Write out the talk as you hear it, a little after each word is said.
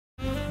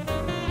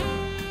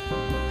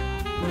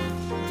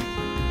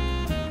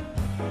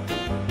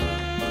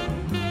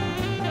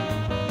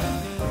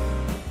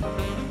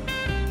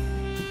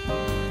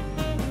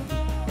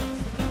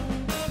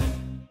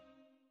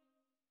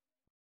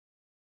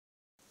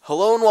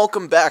Hello and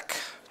welcome back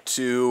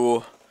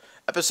to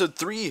episode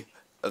 3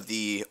 of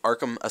the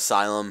Arkham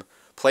Asylum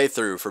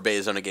playthrough for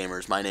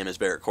baiazonagamers. My name is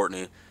Barrett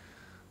Courtney.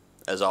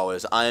 As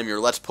always, I am your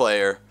Let's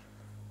Player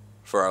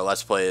for our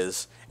Let's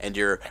Plays and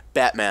your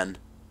Batman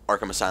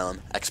Arkham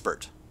Asylum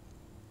expert.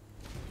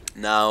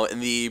 Now, in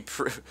the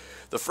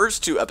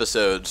first two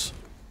episodes,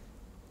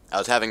 I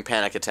was having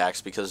panic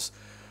attacks because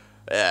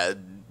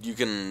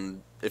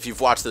if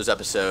you've watched those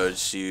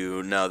episodes,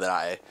 you know that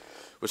I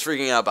was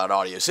freaking out about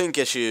audio sync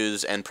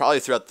issues, and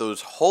probably throughout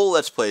those whole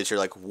Let's Plays, you're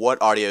like,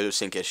 what audio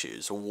sync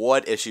issues?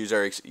 What issues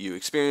are you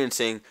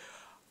experiencing?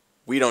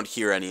 We don't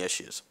hear any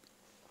issues.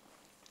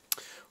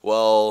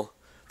 Well,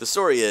 the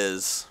story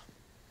is,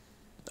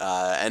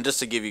 and just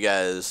to give you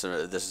guys,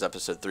 this is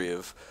episode 3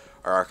 of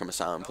our Arkham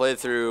Asylum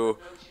playthrough.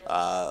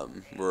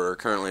 We're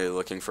currently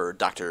looking for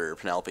Dr.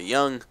 Penelope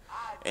Young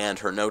and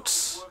her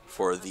notes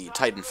for the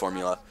Titan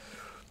formula.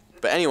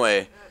 But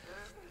anyway,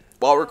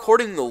 while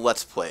recording the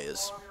Let's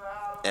Plays,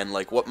 and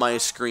like what my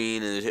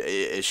screen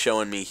is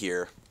showing me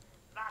here,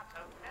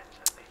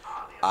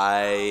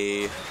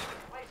 like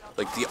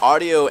the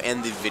audio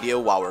and the video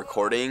while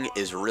recording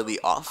is really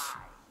off.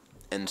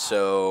 And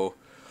so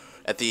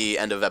at the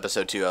end of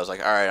episode 2, I was like,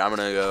 alright, I'm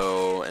gonna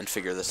go and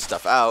figure this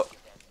stuff out,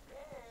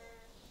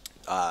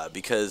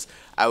 because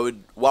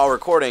while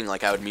recording,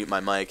 like, I would mute my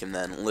mic and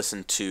then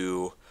listen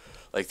to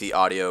like the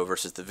audio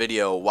versus the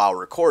video while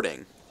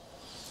recording.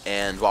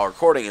 And while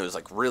recording, it was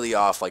like really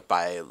off, like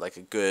by like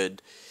a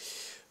good,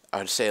 I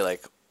would say,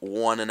 like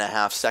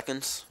 1.5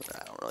 seconds.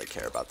 I don't really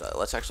care about that.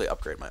 Let's actually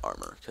upgrade my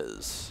armor,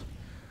 because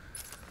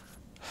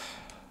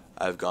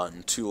I've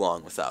gone too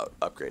long without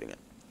upgrading it.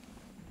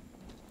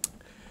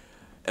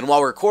 And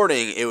while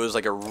recording, it was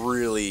like a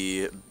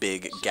really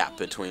big gap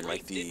between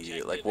like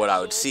what I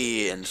would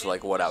see and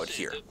like what I would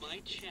hear.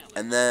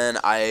 And then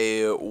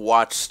I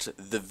watched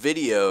the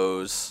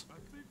videos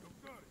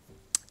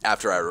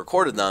after I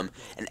recorded them,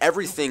 and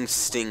everything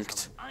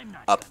synced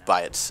up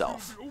by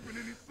itself.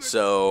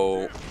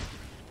 So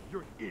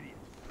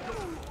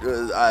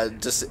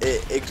just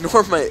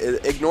ignore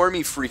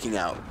me freaking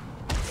out.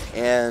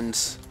 And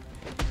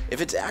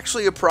if it's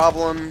actually a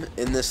problem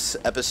in this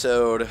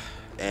episode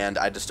and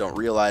I just don't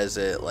realize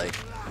it, like,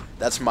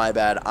 that's my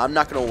bad. I'm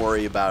not gonna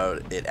worry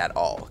about it at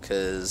all,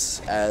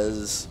 because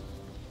as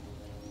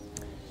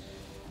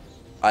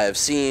I have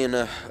seen,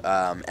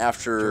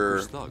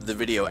 after the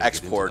video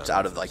exports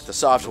out of like the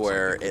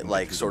software, it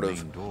like sort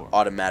of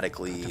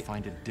automatically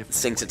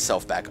syncs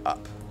itself back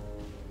up.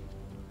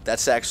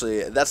 That's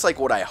like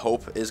what I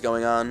hope is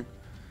going on.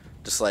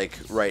 Just like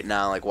right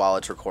now, like while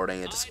it's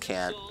recording, it just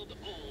can't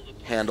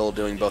handle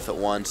doing both at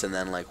once, and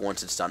then like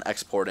once it's done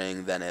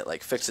exporting, then it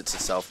like fixes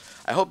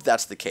itself. I hope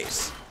that's the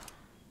case,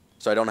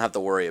 so I don't have to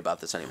worry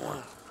about this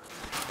anymore.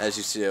 As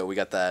you see, we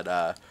got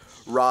that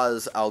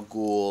Ra's al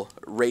Ghul,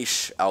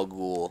 Ra's al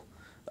Ghul,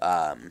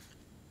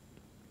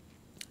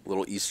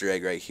 little Easter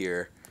egg right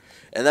here,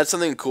 and that's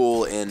something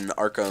cool in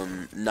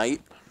Arkham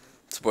Knight.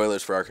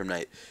 Spoilers for Arkham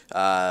Knight.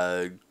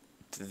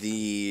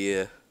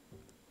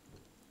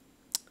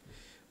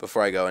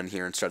 Before I go in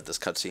here and start this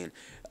cutscene,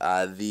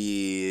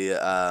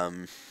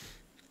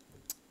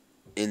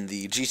 in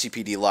the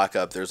GCPD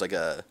lockup, there's like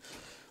a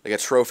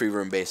trophy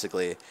room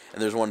basically,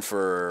 and there's one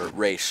for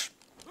Ra's.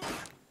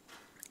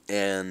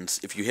 And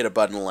if you hit a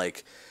button,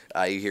 like,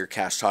 you hear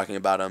Cash talking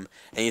about him,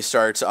 and he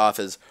starts off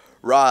as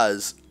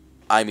Ra's,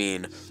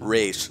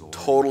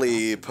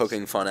 totally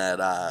poking fun at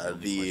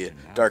the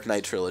Dark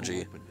Knight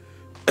trilogy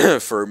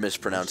for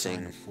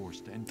mispronouncing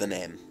the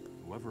name,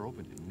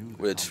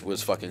 which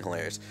was fucking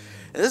hilarious.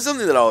 And this is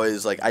something that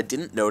always, like, I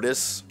didn't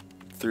notice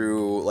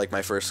through like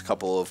my first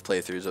couple of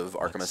playthroughs of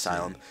Arkham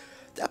Asylum.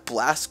 That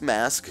blast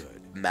mask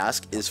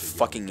is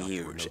fucking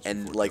huge,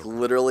 and like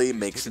literally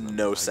makes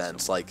no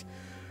sense. Like,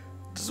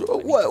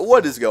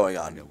 what is going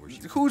on?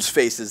 Whose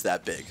face is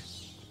that big?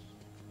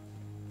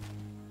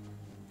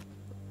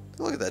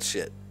 Look at that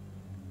shit.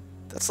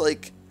 That's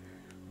like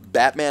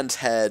Batman's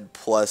head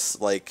plus,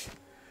 like,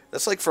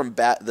 that's like from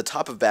the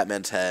top of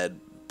Batman's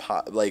head,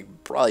 like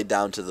probably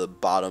down to the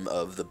bottom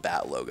of the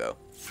Bat logo.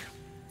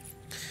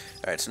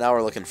 Alright, so now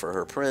we're looking for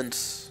her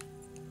prints.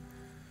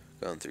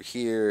 Going through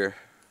here.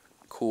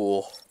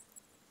 Cool.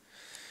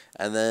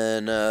 And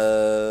then,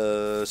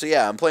 so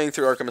yeah, I'm playing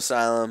through Arkham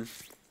Asylum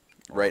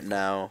right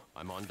now.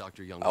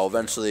 I'll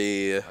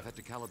eventually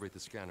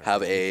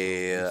have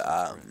a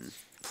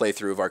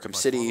playthrough of Arkham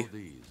City,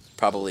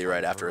 probably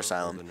right after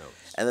Asylum,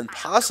 and then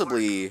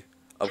possibly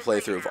a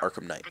playthrough of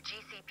Arkham Knight.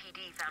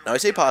 Now I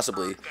say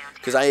possibly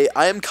because I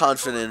am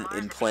confident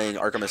in playing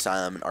Arkham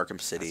Asylum and Arkham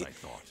City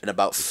in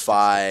about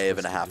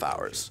 5.5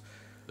 hours.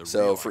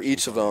 So for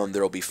each of them,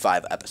 there will be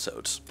 5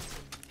 episodes.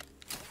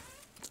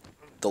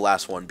 The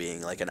last one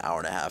being like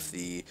 1.5 hours,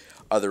 the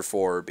other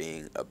 4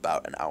 being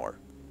about an hour.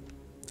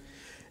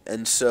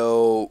 And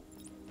so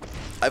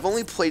I've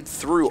only played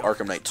through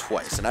Arkham Knight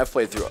twice, and I've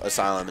played through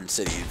Asylum and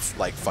City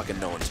like fucking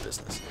no one's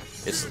business.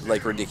 It's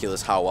like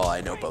ridiculous how well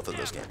I know both of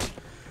those games.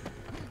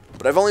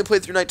 But I've only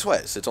played through Night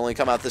twice. It's only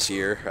come out this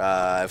year.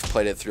 I've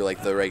played it through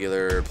like the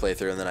regular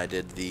playthrough, and then I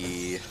did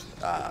the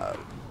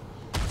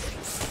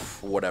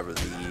whatever,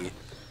 the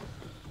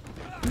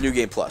New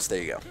Game Plus.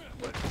 There you go.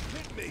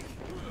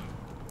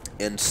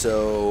 And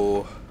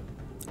so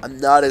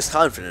I'm not as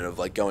confident of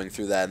like going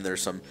through that, and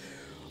there's some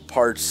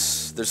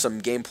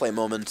gameplay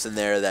moments in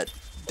there that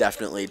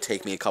definitely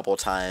take me a couple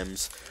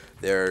times.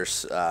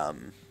 There's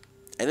and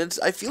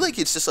I feel like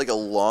it's just like a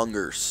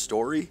longer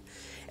story.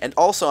 And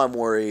also I'm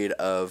worried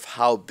of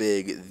how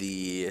big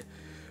the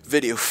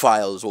video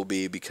files will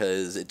be,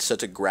 because it's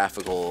such a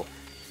graphical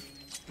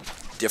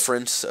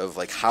difference of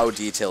like how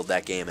detailed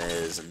that game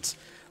is, and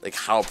like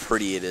how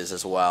pretty it is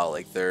as well.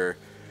 Like there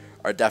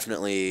are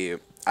definitely,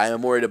 I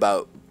am worried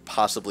about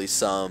possibly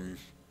some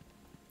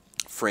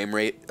frame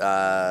rate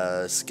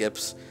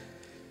skips.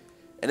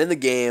 And in the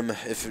game,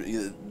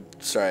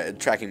 sorry,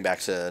 tracking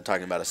back to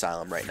talking about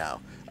Asylum right now,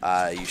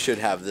 you should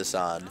have this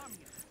on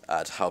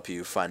to help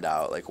you find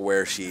out like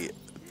where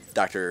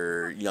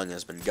Dr. Young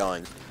has been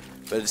going.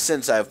 But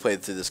since I've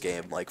played through this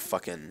game like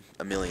fucking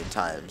a million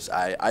times,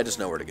 I just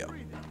know where to go.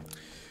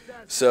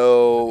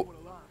 So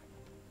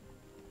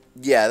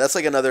yeah, that's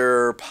like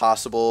another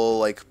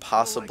possible I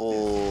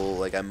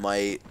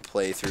might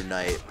play through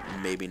Night,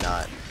 maybe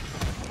not.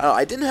 I don't know,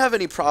 I didn't have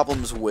any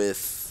problems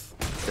with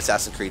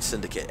Assassin's Creed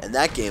Syndicate, and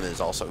that game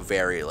is also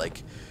very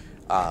like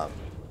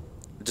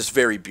just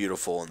very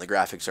beautiful, and the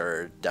graphics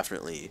are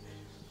definitely,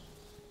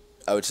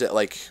 I would say,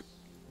 like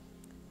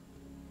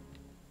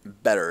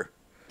better.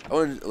 I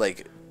wouldn't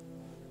like,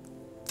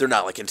 they're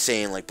not like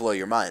insane, like blow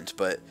your mind,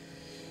 but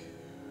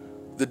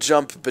the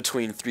jump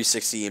between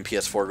 360 and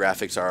PS4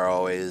 graphics are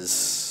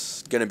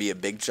always gonna be a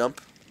big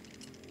jump.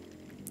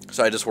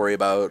 So I just worry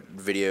about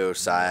video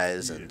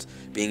size and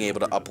being able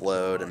to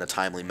upload in a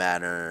timely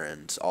manner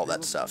and all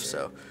that stuff.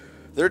 So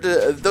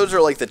those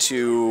are like the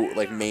two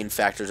like main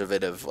factors of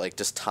it, of like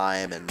just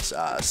time and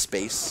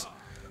space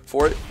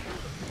for it.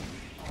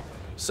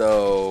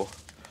 So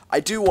I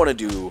do want to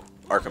do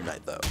Arkham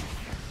Knight though,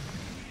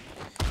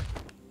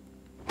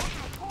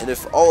 and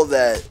if all of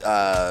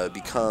that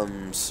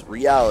becomes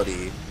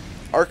reality,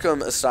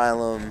 Arkham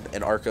Asylum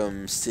and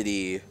Arkham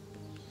City,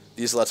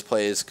 these Let's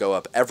Plays go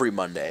up every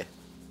Monday.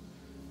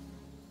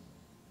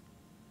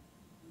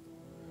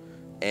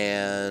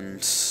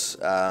 And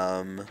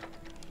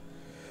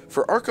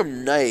for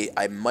Arkham Knight,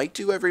 I might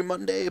do every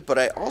Monday, but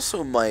I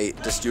also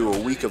might just do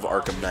a week of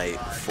Arkham Knight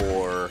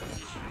for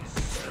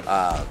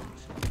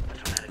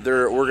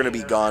we're going to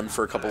be gone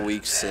for a couple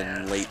weeks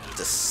in late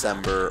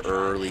December,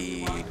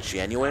 early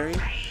January.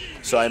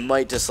 So I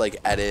might just like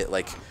edit,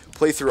 like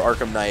play through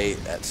Arkham Knight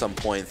at some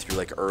point through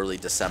like early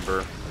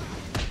December,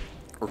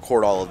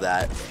 record all of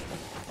that,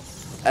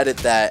 edit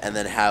that, and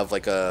then have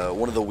like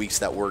one of the weeks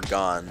that we're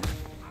gone,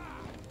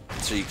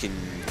 so you can,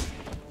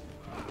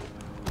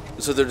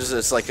 so there's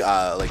just like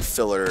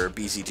filler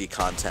BCG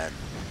content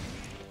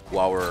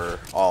while we're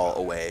all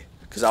away,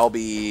 because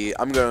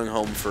I'm going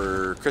home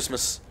for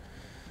Christmas.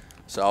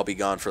 So I'll be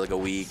gone for like a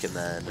week, and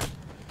then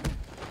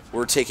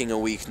we're taking a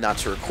week not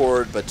to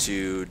record, but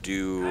to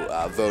do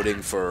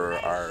voting for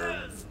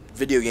our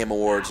video game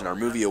awards and our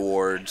movie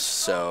awards.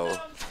 So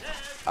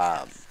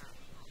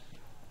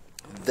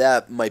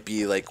that might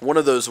be like one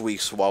of those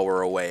weeks while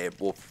we're away.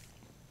 Will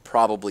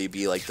probably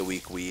be like the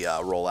week we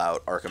roll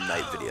out Arkham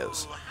Knight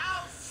videos.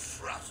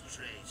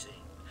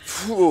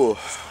 Whew.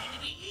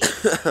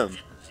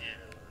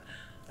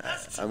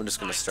 I'm just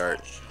gonna start.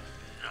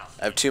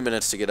 I have 2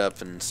 minutes to get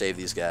up and save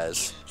these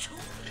guys.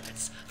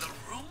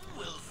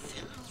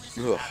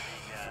 Ugh.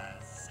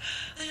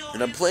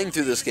 And I'm playing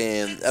through this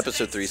game,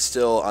 episode 3,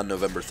 still on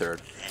November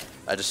 3rd.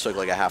 I just took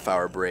like a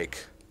half-hour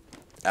break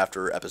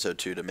after episode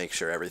 2 to make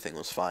sure everything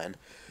was fine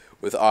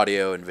with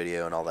audio and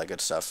video and all that good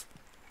stuff.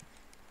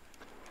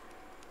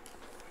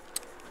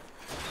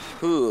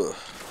 Whew.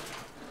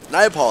 And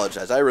I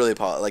apologize. I really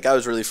apologize. Like, I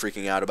was really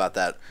freaking out about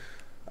that.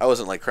 I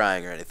wasn't like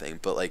crying or anything,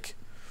 but like,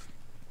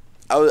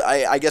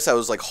 I guess I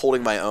was like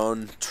holding my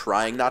own,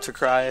 trying not to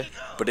cry,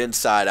 but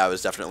inside I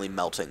was definitely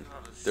melting.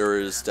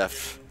 There was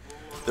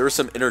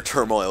some inner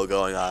turmoil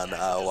going on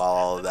while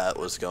all of that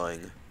was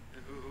going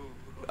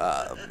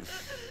on.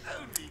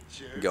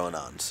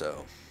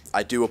 So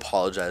I do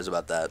apologize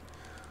about that.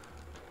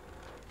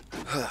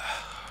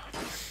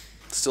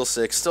 Still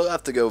sick. Still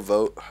have to go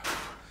vote.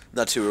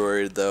 Not too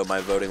worried though. My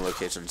voting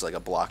location's like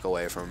a block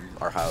away from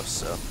our house,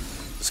 so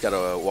just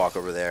gotta walk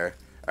over there.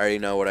 I already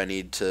know what I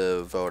need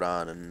to vote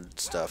on and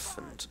stuff,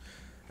 and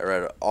I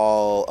read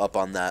all up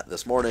on that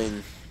this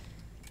morning.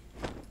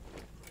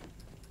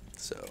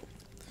 So,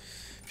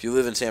 if you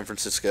live in San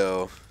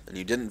Francisco and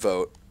you didn't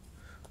vote,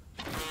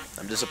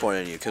 I'm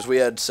disappointed in you, because we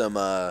had some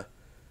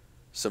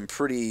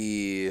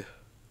pretty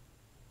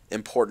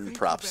important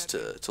props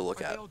to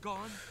look at.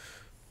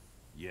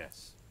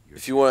 Yes.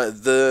 If you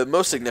want, the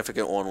most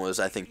significant one was,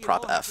 I think,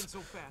 Prop F,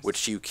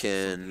 which you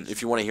can,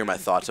 if you want to hear my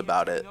thoughts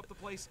about it,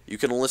 you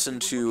can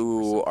listen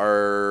to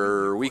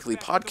our weekly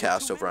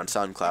podcast over on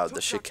SoundCloud, the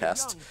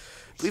Shitcast.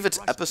 I believe it's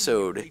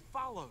episode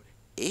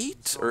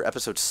 8 or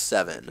episode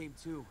 7. Came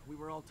to. We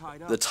were all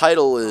tied up. The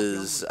title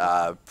is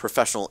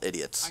Professional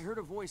Idiots. I heard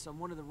a voice on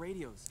one of the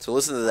radios. So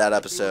listen to that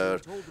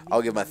episode.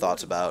 I'll give my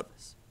thoughts about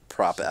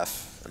Prop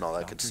F and all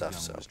that good stuff.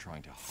 So,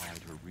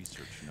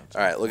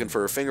 alright, looking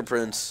for her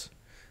fingerprints.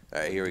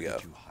 Alright, here we go.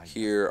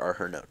 Here are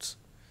her notes.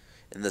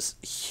 In this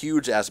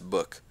huge-ass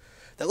book.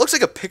 That looks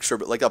like a picture,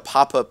 but like a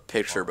pop-up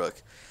picture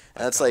book.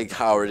 And that's like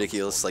how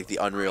ridiculous like the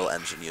Unreal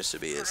Engine used to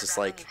be. It's just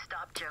like...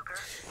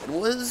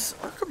 Was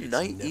Arkham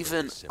Knight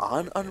even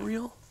on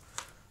Unreal?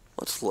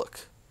 Let's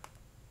look.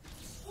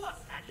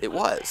 It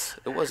was.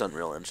 It was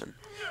Unreal Engine.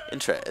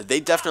 They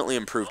definitely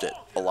improved it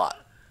a lot.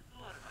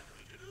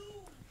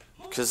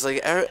 Because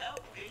like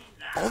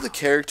all the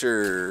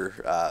character...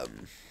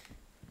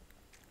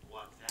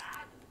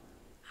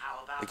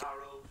 like,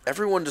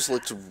 everyone just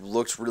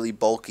looked really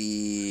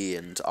bulky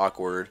and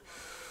awkward.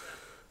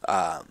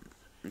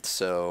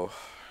 So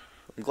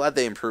I'm glad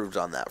they improved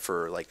on that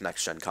for like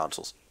next gen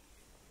consoles.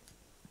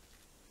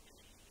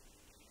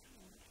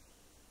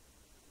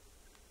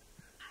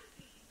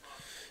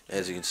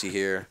 As you can see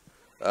here,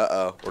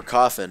 we're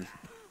coughing.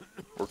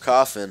 We're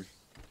coughing.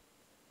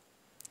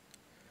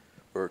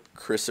 We're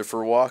Christopher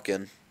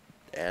Walken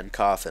and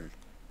coughing.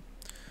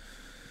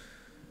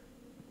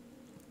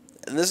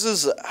 And this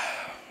is...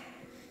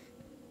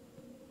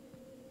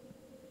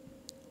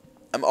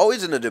 I'm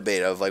always in a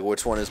debate of like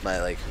which one is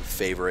my like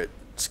favorite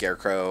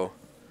Scarecrow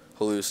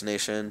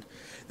hallucination.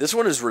 This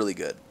one is really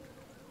good.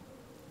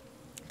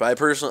 But I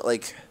personally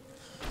like...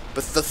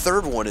 But the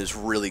third one is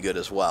really good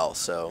as well,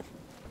 so...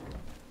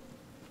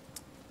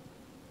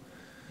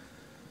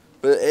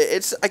 But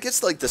it's, I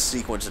guess, like, the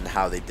sequence and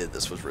how they did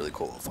this was really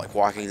cool. Of, like,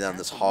 walking down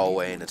this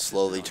hallway and it's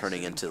slowly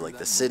turning into, like,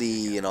 the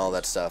city and all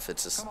that stuff.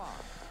 It's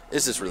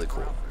just really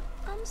cool.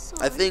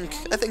 I think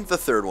the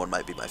third one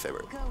might be my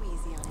favorite.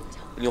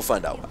 And you'll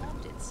find out why.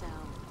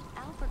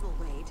 Alfred will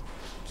wait.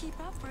 Keep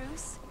up,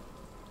 Bruce.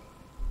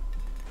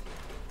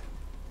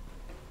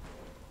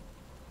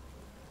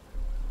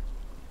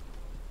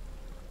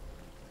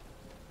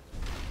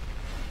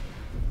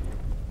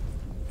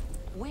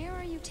 Where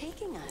are you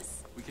taking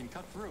us? We can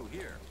cut through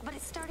here. But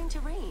it's starting to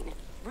rain.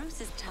 Bruce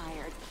is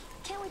tired.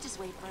 Can't we just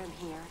wait for him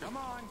here? Come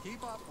on,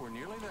 keep up. We're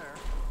nearly there.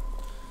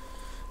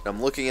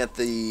 I'm looking at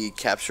the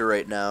capture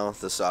right now,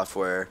 the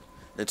software.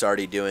 And it's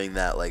already doing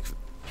that, like...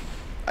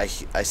 I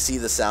see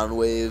the sound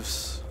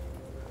waves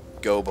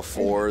go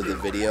before the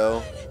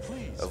video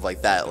of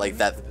like that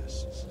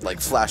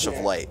flash of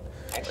light.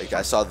 Like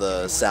I saw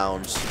the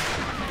sounds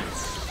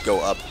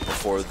go up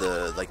before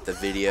the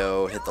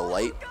video hit the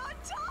light.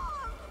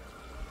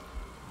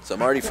 So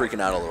I'm already freaking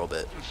out a little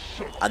bit.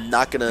 I'm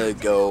not gonna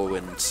go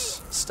and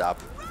stop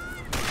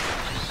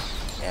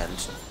and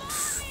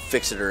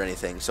fix it or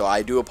anything. So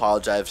I do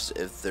apologize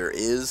if there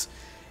is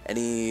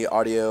any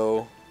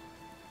audio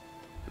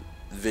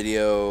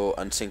video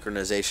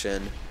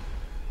unsynchronization,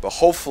 but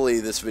hopefully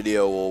this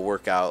video will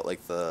work out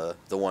like the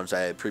ones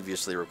I had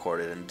previously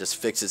recorded and just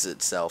fixes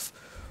itself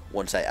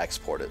once I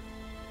export it.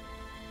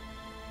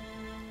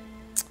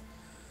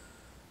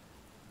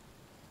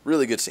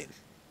 Really good scene.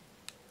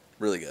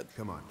 Really good.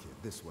 Come on, kid,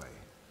 this way.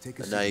 Take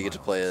a and now you get to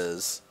play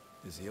as...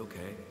 Is he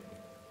okay?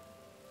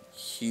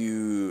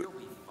 Huge...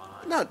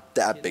 Not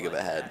that big of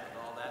a head.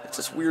 It's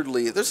just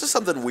weirdly... There's just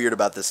something weird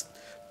about this...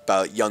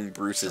 About young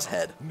Bruce's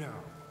head. No.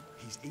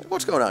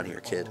 What's going on here,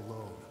 kid?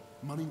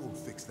 Money won't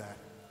fix that.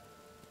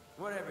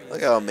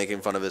 Look how I'm making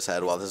fun of his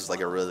head while this is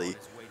like a really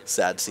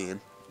sad scene.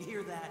 You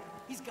hear that?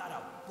 He's got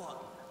a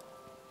butler.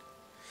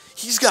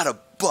 He's got a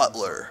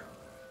butler.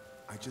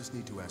 I just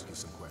need to ask you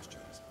some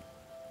questions.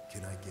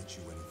 Can I get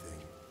you anything?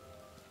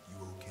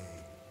 You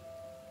okay?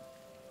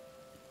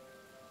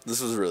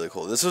 This was really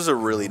cool. This was a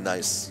really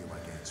nice... I don't feel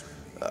like answering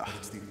me, but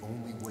it's the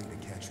only way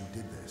to catch who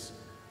did this.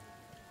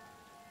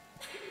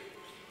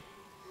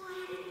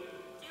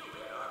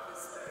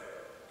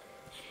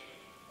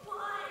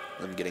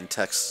 I'm getting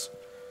texts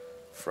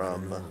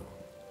from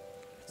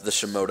the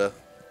Shimoda,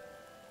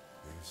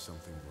 There's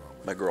something wrong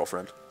with my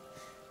girlfriend.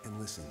 And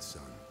listen,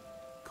 son.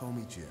 Call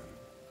me Jim.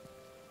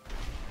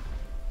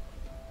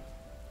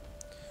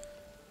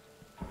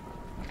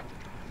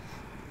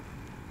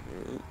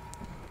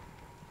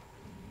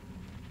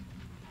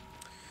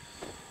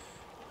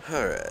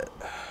 Alright.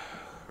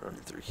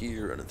 Running through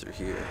here, running through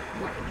here.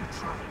 What are you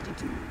trying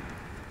to do?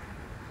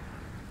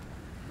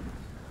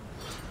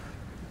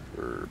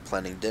 We're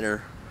planning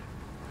dinner.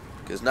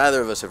 Because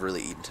neither of us have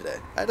really eaten today.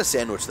 I had a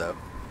sandwich though.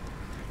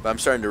 But I'm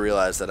starting to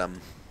realize that I'm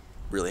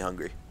really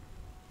hungry.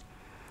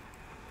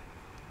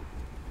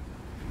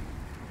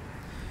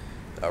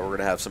 We're going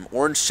to have some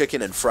orange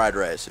chicken and fried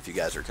rice if you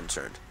guys are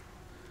concerned.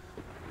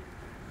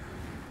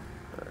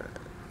 Alright.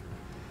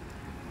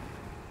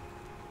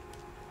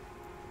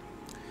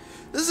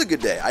 This is a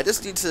good day. I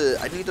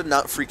need to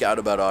not freak out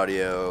about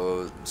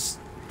audio,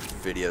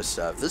 video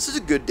stuff. This is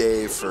a good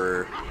day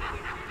for,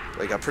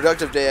 like, a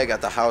productive day. I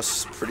got the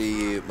house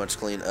pretty much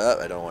cleaned up.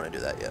 I don't want to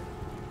do that yet.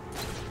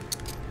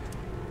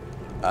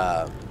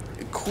 A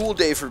cool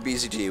day for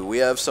BZG. We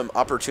have some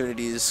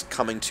opportunities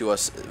coming to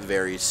us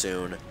very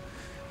soon.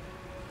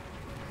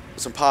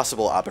 some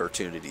possible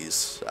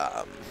opportunities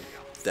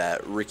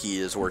that Ricky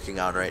is working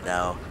on right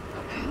now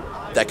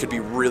that could be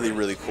really,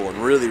 really cool and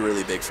really,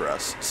 really big for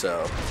us.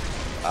 So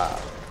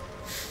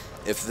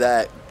if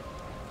that,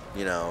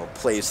 you know,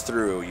 plays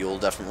through, you'll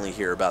definitely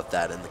hear about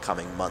that in the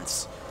coming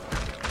months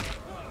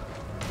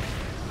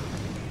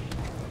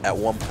at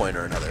one point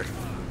or another.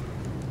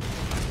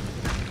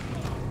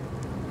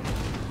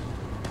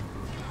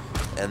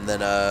 And then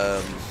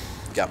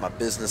got my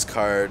business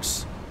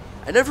cards.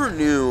 I never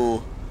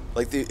knew,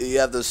 like, you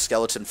have those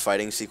skeleton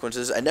fighting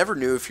sequences. I never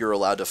knew if you were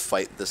allowed to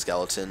fight the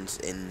skeletons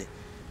in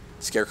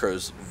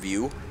Scarecrow's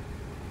view.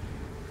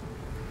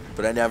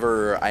 But I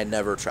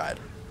never tried.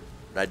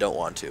 And I don't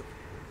want to.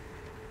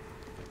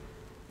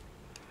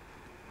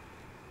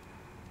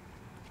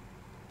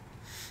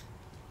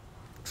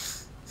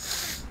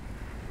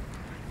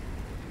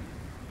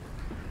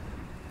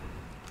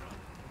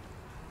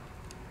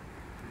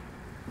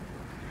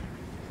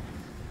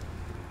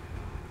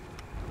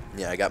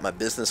 Yeah, I got my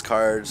business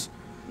cards.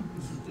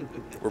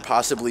 We're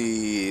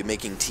possibly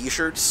making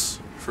t-shirts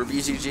for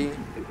BZG.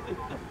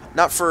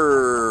 Not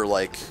for,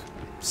 like,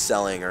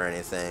 selling or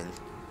anything.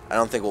 I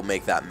don't think we'll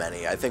make that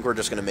many. I think we're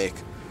just going to make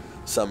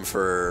some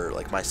for,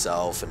 like,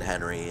 myself and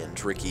Henry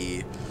and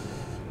Ricky,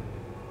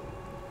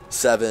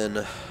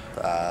 Seven,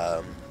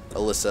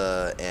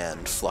 Alyssa,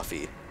 and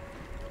Fluffy.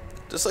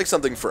 Just, like,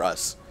 something for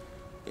us,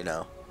 you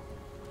know.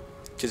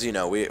 Because, you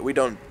know, we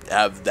don't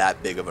have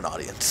that big of an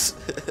audience.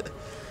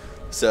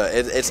 So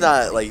it's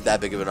not like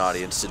that big of an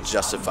audience to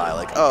justify,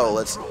 like, oh,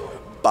 let's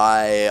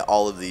buy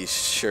all of these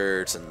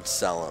shirts and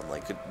sell them.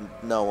 Like,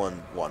 no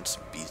one wants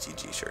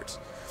BTG shirts.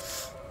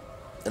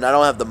 And I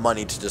don't have the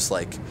money to just,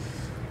 like,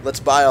 let's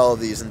buy all of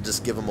these and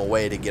just give them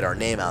away to get our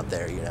name out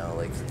there, you know.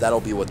 Like,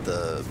 that'll be what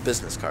the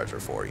business cards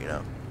are for, you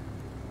know.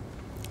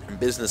 And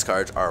business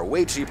cards are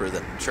way cheaper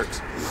than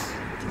shirts.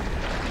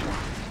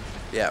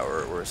 Yeah,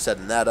 we're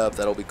setting that up.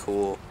 That'll be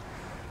cool.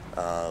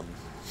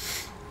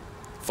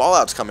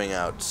 Fallout's coming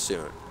out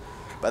soon.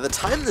 By the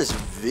time this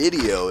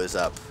video is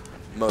up,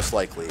 most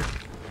likely,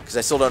 because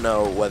I still don't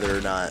know whether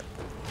or not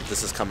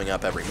this is coming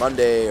up every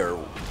Monday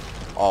or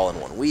all in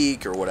 1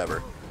 week or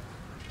whatever.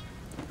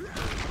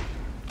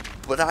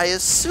 But I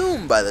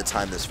assume by the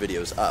time this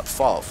video is up,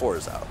 Fallout 4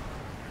 is out.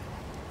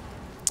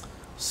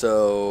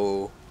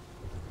 So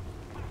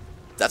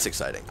that's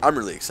exciting. I'm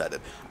really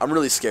excited. I'm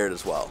really scared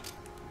as well.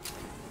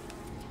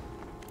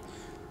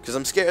 Because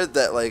I'm scared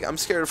that, like, I'm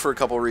scared for a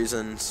couple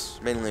reasons.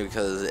 Mainly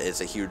because it's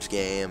a huge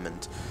game,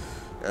 and,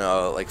 you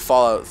know, like,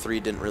 Fallout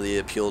 3 didn't really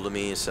appeal to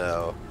me,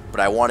 so,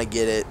 but I want to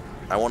get it.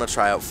 I want to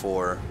try out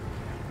 4.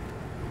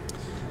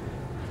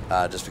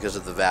 Just because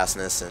of the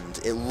vastness, and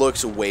it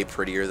looks way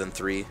prettier than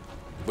 3,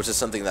 which is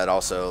something that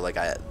also, like,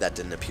 that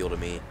didn't appeal to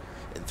me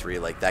in 3.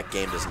 Like, that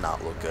game does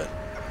not look good.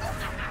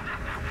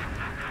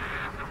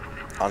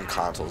 On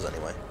consoles,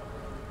 anyway.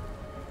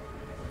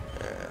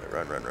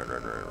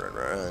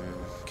 Run.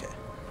 Okay.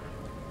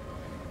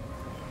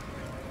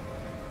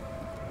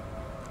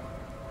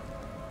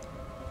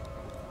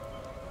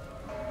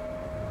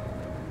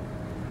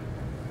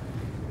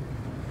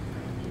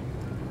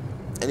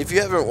 And if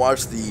you haven't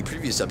watched the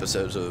previous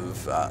episodes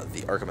of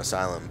the Arkham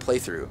Asylum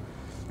playthrough,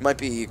 you might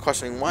be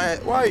questioning, why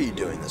are you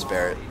doing this,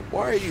 Barrett?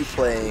 Why are you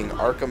playing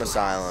Arkham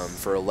Asylum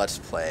for a Let's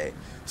Play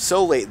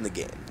so late in the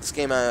game? This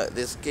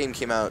game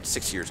came out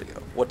 6 years ago.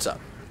 What's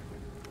up?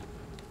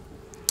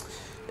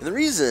 And the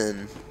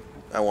reason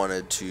I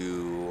wanted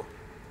to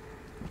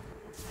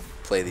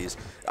play these,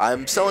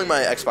 I'm selling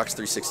my Xbox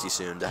 360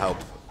 soon to help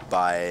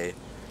buy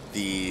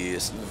the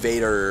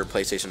Vader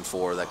PlayStation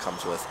 4 that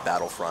comes with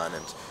Battlefront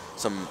and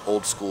some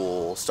old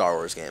school Star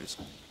Wars games.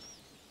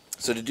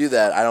 So to do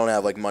that, I don't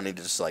have, like, money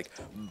to just, like,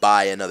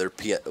 buy another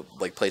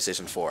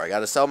PlayStation 4. I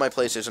gotta sell my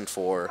PlayStation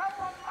 4.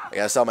 I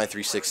gotta sell my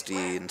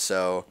 360, and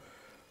so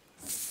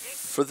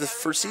for the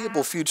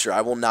foreseeable future,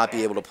 I will not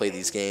be able to play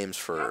these games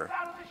for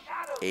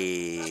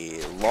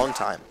a long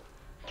time.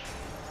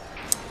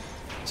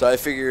 So I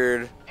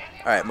figured,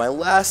 alright, my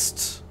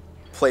last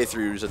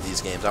playthroughs of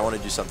these games, I want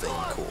to do something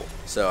cool.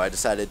 So I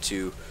decided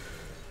to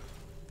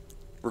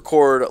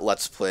record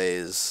Let's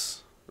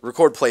Plays,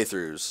 record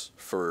playthroughs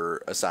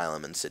for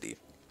Asylum and City.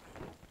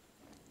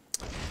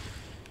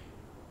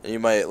 And you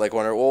might, like,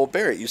 wonder, well,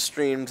 Barrett, you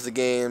streamed the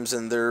games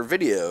and their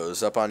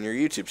videos up on your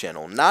YouTube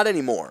channel. Not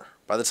anymore.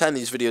 By the time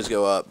these videos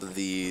go up,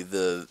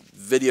 the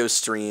video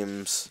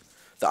streams,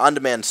 the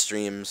on-demand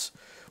streams,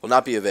 will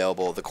not be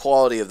available. The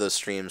quality of those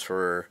streams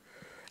were,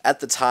 at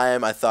the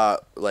time, I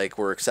thought, like,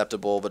 were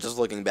acceptable, but just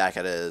looking back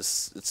at it,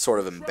 it's sort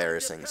of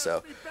embarrassing.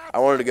 So I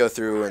wanted to go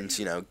through and,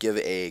 you know, give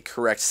a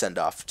correct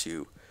send-off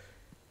to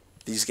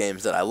these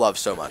games that I love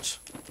so much.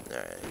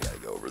 Alright, you gotta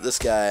go over this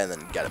guy, and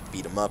then you gotta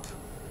beat him up.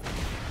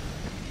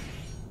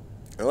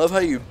 I love how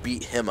you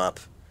beat him up,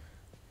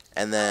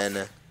 and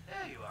then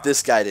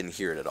this guy didn't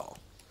hear it at all.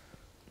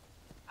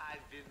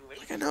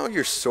 Like, I know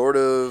you're sort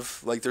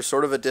of, like, there's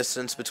sort of a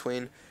distance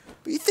between,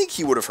 but you think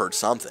he would have heard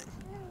something.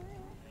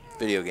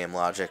 Video game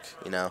logic,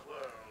 you know.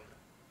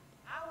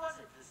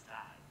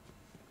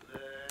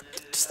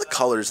 Just the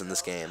colors in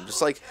this game.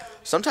 Just like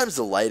sometimes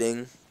the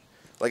lighting,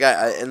 like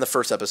I in the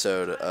first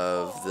episode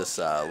of this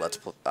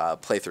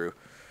playthrough,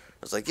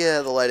 I was like,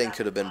 yeah, the lighting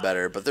could have been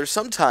better. But there's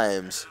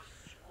sometimes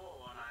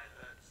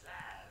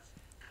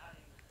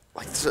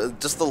like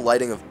just the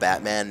lighting of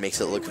Batman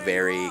makes it look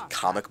very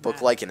comic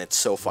book like, and it's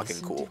so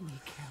fucking cool.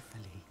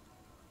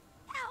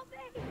 Help me!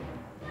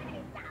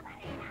 Please,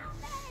 somebody help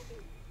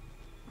me!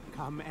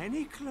 Come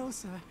any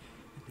closer,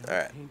 and I'll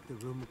Alright. paint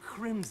the room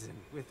crimson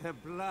with her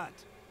blood.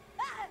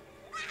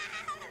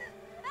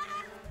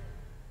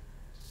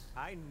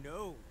 I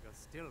know you're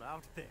still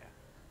out there.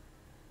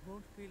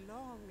 Won't be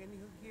long and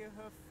you'll hear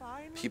her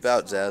final Peep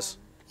out, song. Zaz.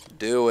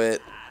 Do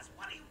it.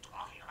 What are you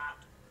talking about?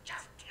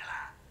 Just kill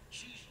her.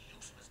 She's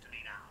useless to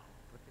me now.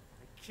 But if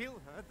I kill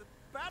her, the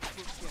bat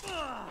will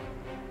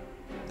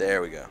get...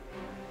 There we go.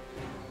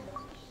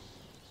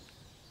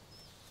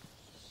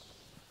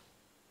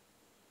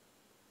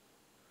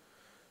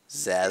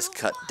 Zaz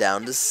cut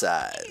down to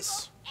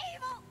size.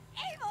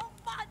 Evil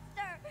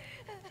monster!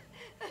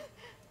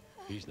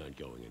 He's not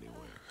going anywhere.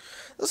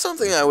 That's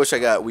something I wish we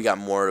got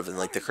more of in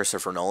like the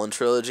Christopher Nolan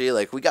trilogy.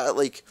 Like we got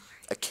like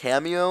a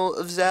cameo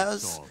of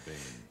Zaz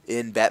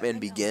in Batman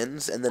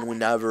Begins, and then we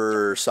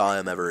never saw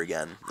him ever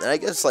again. And I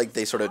guess like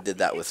they sort of did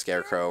that with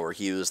Scarecrow, where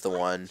he was the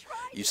one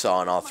you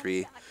saw in all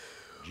three.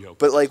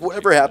 But like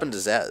whatever happened to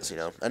Zaz, you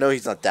know? I know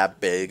he's not that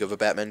big of a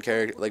Batman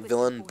character, like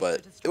villain,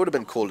 but it would have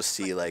been cool to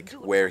see like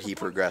where he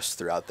progressed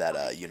throughout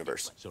that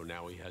universe. So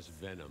now he has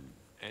Venom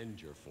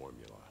and your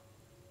formula.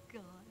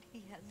 God,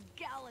 he has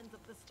gallons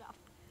of the stuff.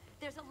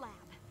 There's a lab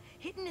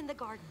hidden in the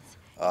gardens.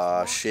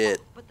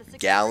 Shit.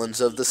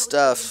 Gallons of the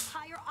stuff. The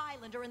entire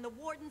island are in the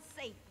warden's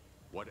safe.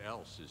 What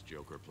else is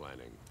Joker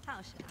planning?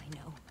 How should I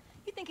know?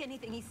 You think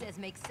anything he says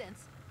makes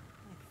sense?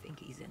 I think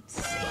he's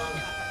insane.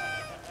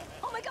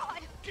 Oh my God!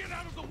 Get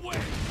out of the way!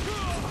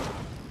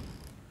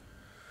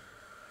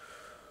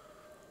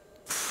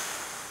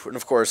 And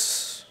of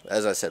course,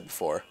 as I said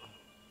before,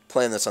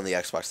 playing this on the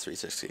Xbox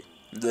 360.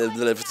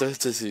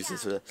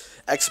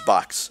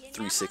 Xbox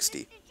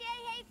 360.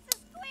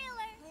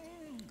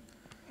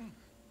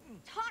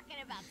 Talking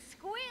about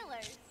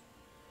squealers.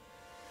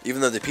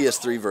 Even though the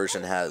PS3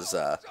 version has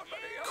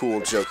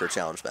cool Joker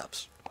challenge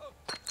maps.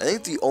 I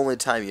think the only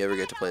time you ever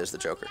get to play as the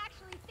Joker.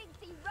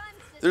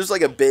 There's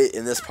like a bit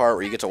in this part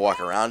where you get to walk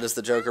around as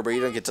the Joker, but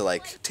you don't get to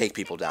like take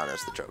people down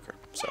as the Joker.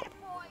 So,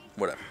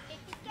 whatever.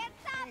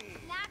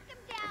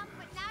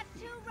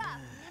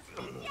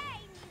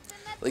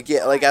 Like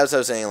yeah, like as I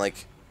was saying,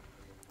 like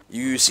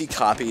you see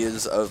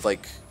copies of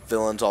like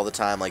villains all the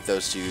time. Like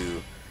those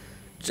two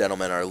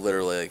gentlemen are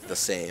literally like the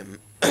same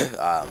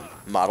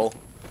model,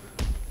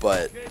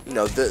 but you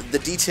know the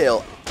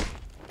detail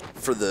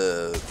for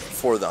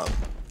them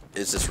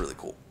is just really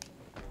cool.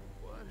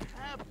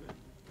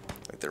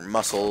 Like their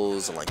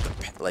muscles and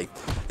like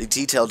the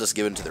detail just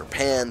given to their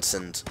pants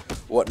and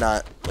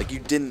whatnot. Like you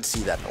didn't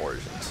see that in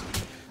Origins.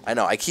 I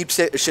know I keep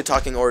shit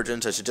talking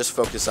Origins. I should just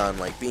focus on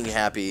like being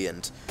happy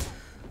and.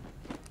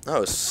 I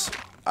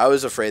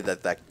was afraid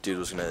that that dude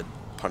was gonna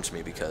punch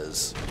me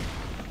because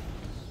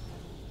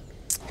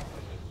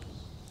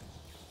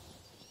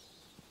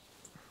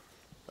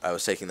I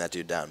was taking that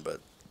dude down, but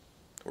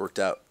it worked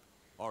out.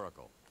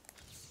 Oracle,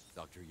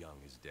 Dr. Young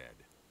is dead.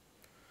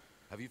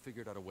 Have you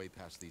figured out a way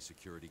past these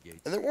security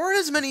gates? And there weren't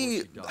as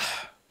many.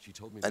 She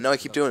told me I know I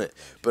keep doing it,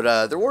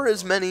 but there weren't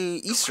as many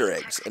Easter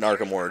eggs in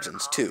Arkham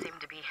Origins too.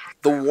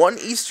 The one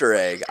Easter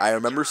egg I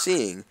remember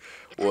seeing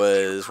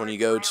was when you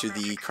go to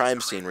the crime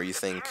scene where you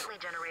think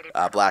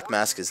Black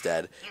Mask is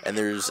dead, and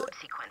there's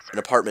an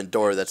apartment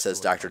door that says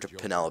Dr.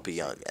 Penelope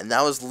Young, and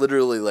that was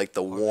literally like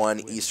the one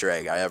Easter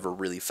egg I ever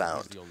really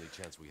found,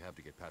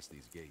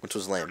 which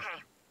was lame.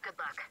 Good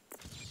luck.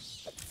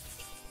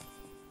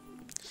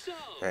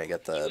 Alright,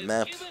 got the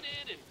map.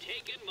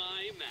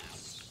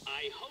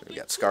 We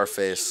got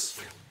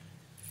Scarface.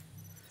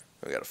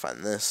 We gotta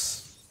find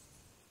this.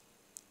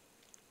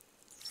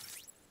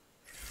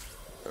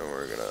 And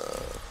we're gonna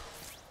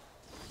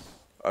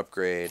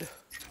upgrade.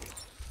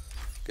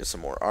 Get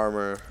some more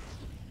armor.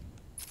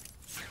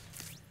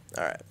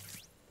 Alright.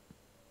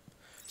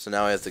 So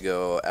now I have to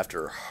go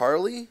after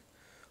Harley.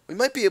 We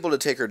might be able to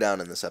take her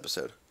down in this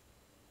episode.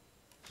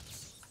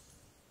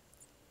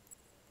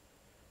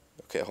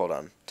 Okay, hold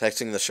on.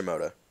 Texting the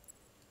Shimoda.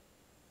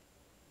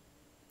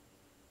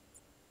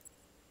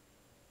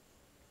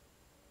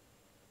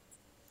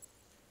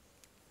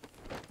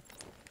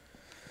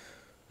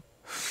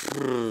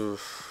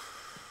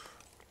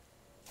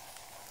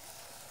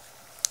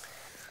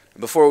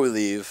 Before we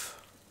leave,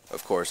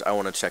 of course, I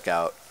want to check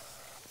out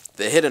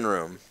the hidden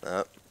room.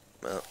 Well,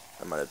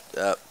 I might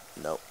have.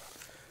 Nope.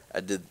 I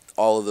did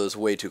all of those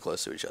way too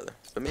close to each other.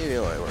 But maybe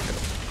it'll work.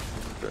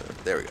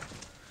 There we go.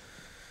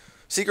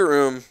 Secret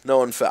room. No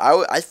one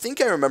found. I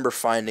think I remember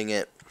finding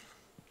it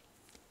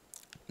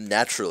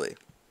naturally,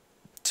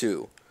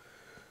 too.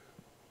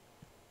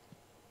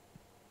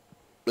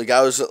 Like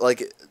I was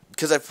like,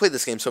 because I've played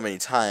this game so many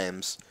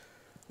times.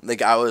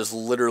 Like, I was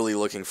literally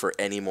looking for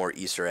any more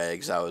Easter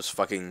eggs. I was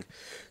fucking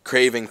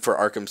craving for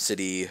Arkham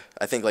City.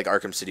 I think, like,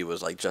 Arkham City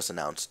was, like, just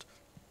announced.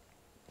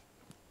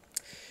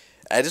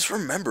 I just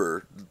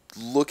remember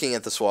looking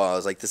at this wall. I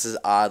was like, this is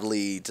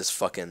oddly just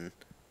fucking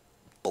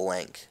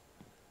blank.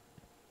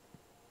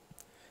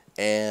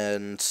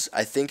 And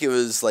I think it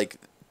was, like,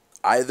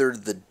 either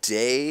the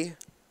day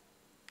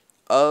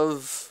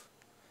of...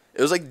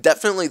 It was, like,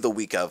 definitely the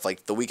week of.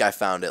 Like, the week I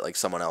found it, like,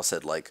 someone else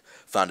had, like,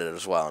 found it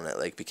as well. And it,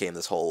 like, became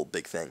this whole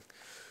big thing.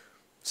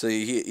 So,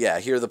 yeah,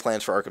 here are the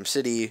plans for Arkham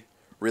City.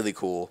 Really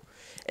cool.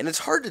 And it's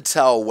hard to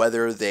tell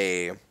whether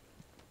they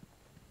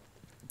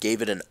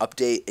gave it an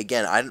update.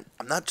 Again, I'm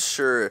not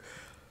sure,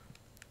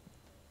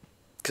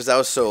 because that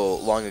was so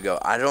long ago.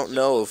 I don't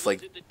know if,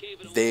 like,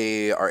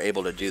 they are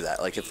able to do that.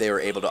 Like, if they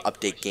were able to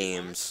update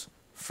games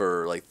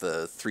for, like,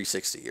 the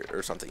 360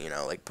 or something, you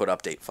know, like, put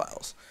update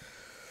files.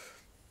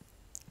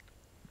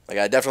 Like,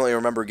 I definitely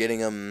remember getting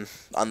them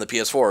on the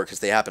PS4 because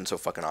they happen so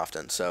fucking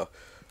often, so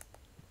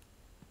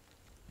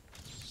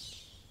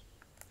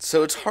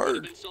it's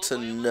hard to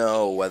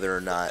know whether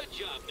or not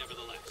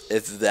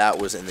if that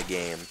was in the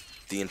game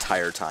the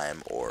entire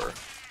time or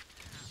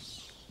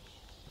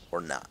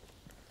not.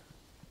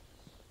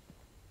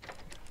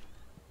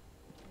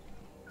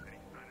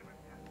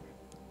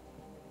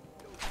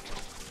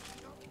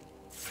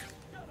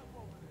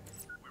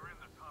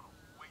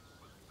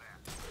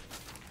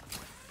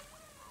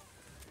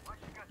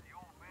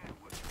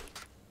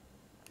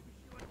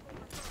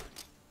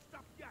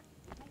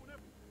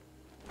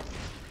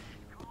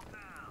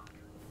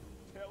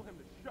 Tell him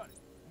to shut it.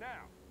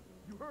 Now.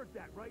 You heard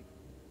that, right?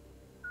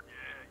 Yeah,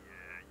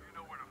 you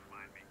know where to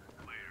find me.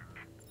 Later.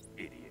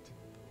 Idiot.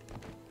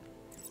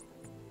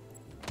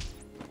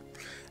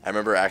 I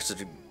remember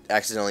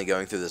accidentally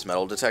going through this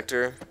metal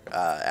detector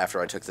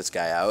after I took this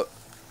guy out.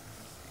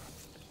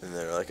 And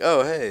they're like,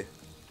 oh, hey,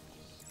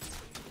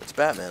 it's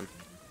Batman.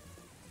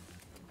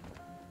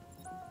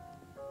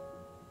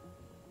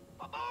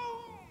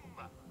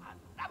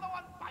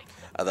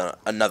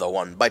 Another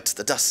one bites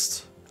the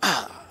dust.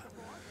 Ah.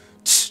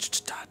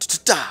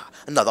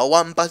 Another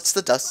one bites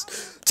the dust.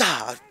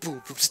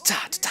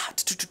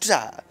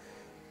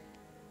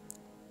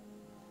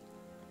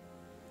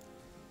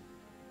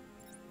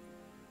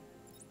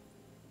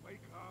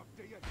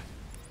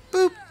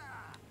 Boop.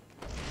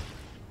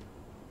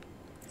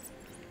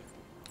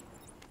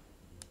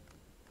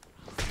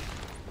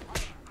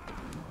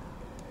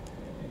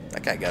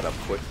 That guy got up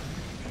quick.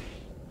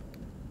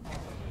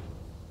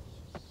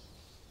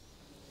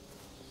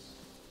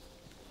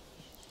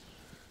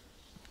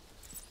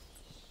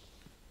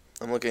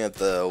 I'm looking at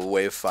the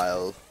wave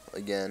file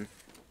again.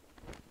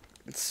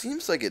 It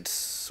seems like it's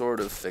sort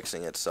of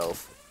fixing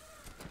itself.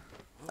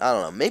 I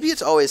don't know. Maybe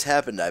it's always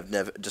happened. I've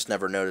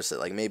never noticed it.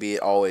 Like, maybe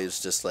it always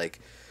just,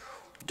 like,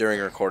 during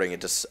recording it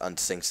just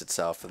unsyncs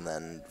itself and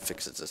then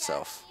fixes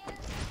itself.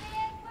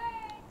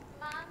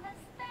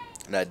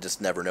 And I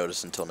just never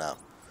noticed until now.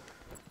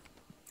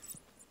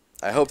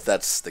 I hope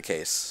that's the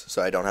case,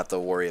 so I don't have to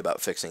worry about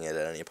fixing it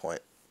at any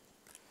point.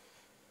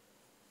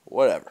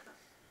 Whatever.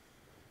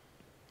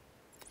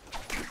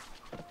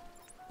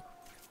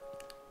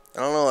 I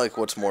don't know, like,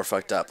 what's more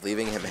fucked up,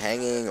 leaving him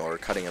hanging or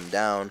cutting him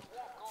down.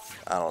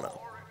 I don't know.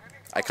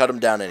 I cut him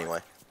down anyway.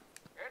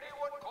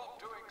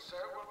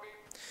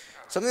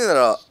 Something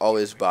that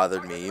always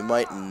bothered me, you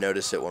might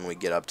notice it when we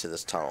get up to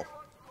this tunnel.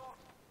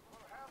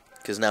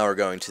 Because now we're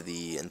going to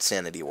the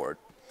insanity ward.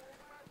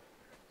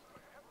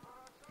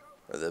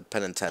 Or the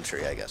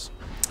penitentiary, I guess.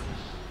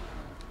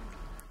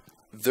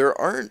 There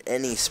aren't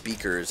any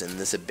speakers in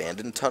this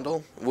abandoned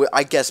tunnel.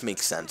 I guess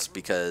makes sense,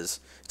 because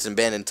it's an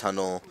abandoned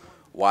tunnel.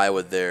 Why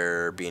would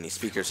there be any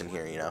speakers in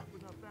here, you know?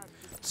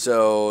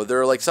 So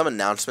there are, like, some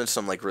announcements,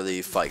 some, like,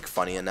 really, like,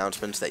 funny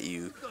announcements that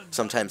you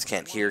sometimes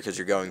can't hear because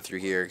you're going through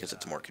here because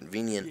it's more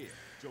convenient.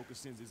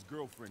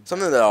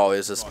 Something that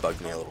always just bugged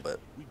me a little bit.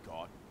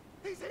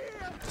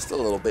 Just a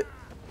little bit.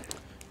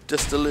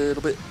 Just a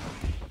little bit.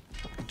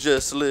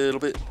 Just a little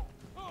bit.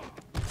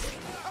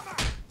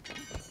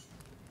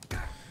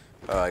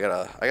 Oh, I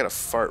gotta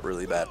fart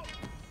really bad.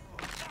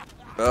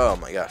 Oh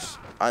my gosh.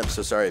 I'm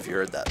so sorry if you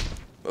heard that.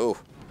 Oh.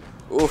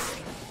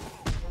 Oof.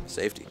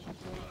 Safety.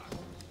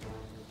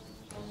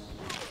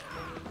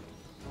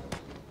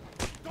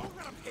 Don't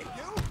let him hit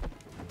you.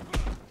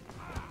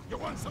 You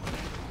want some?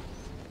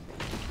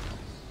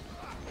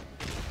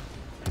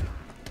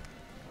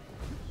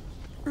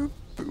 Boop,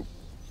 boop.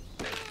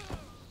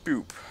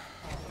 Boop.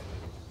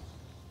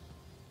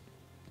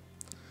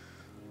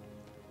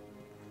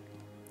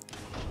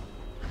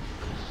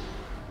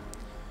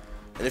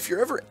 And if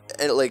you're ever,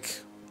 like,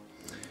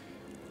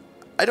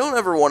 I don't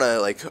ever want to,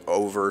 like,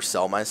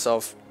 oversell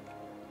myself,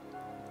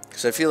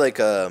 because I feel like,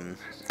 I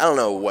don't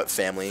know what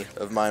family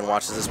of mine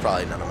watches this,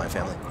 probably none of my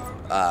family.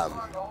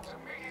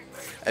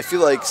 I feel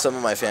like some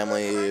of my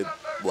family,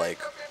 like,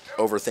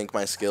 overthink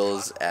my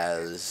skills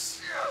as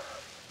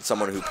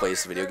someone who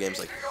plays video games,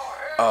 like,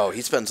 oh,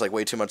 he spends, like,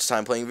 way too much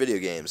time playing video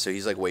games, so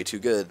he's, like, way too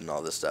good and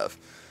all this stuff.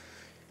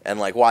 And,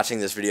 like, watching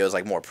this video is,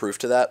 like, more proof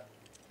to that.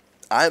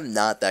 I'm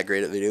not that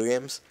great at video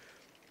games.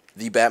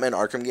 The Batman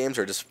Arkham games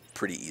are just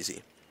pretty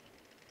easy.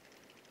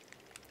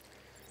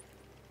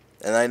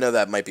 And I know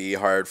that might be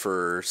hard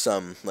for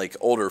some, like,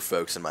 older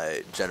folks in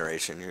my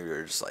generation who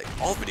are just like,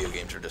 all video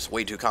games are just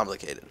way too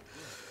complicated.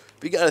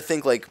 But you gotta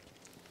think, like,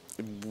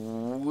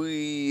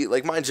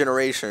 my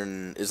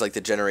generation is, like,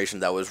 the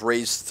generation that was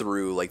raised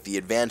through, like, the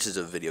advances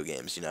of video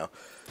games, you know?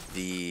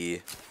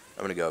 I'm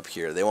gonna go up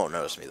here. They won't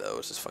notice me, though.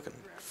 It's just fucking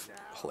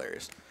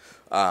hilarious.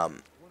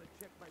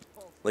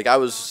 Like, I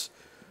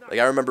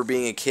remember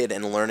being a kid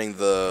and learning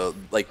the,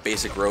 like,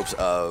 basic ropes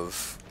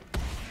of,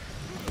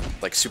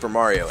 like, Super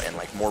Mario and,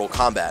 like, Mortal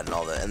Kombat and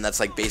all that, and that's,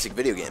 like, basic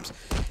video games.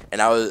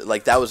 And I was,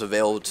 like, that was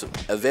available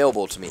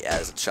to me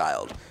as a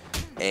child.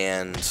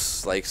 And,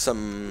 like,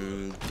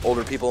 some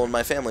older people in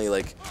my family,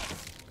 like,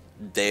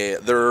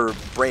 their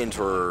brains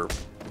were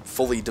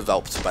fully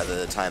developed by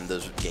the time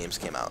those games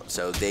came out.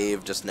 So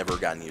they've just never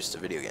gotten used to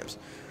video games.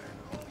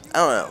 I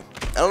don't know.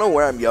 I don't know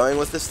where I'm going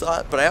with this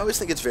thought, but I always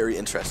think it's very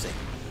interesting.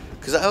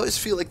 Because I always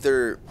feel like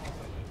I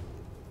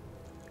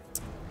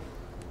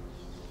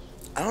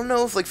don't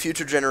know if, like,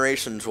 future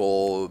generations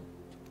will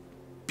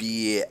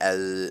be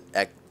as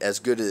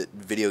good at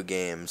video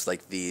games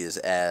like these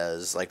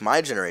as, like,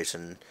 my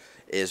generation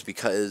is,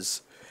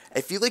 because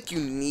I feel like you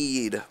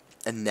need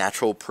a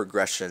natural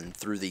progression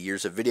through the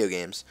years of video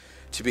games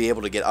to be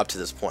able to get up to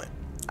this point.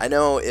 I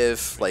know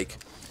if, like,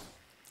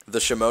 the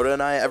Shimoda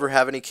and I ever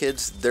have any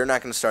kids, they're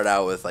not going to start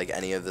out with, like,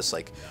 any of this,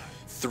 like,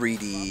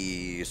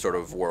 3D sort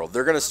of world.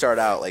 They're going to start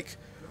out, like,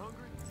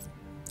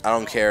 I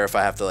don't care if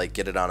I have to, like,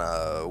 get it on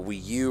a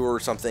Wii U or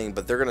something,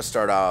 but they're going to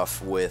start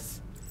off with,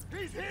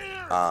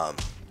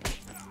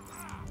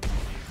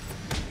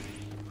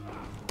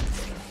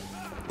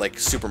 like,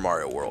 Super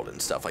Mario World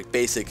and stuff, like,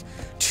 basic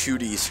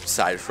 2D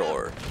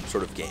side-scroller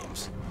sort of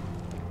games.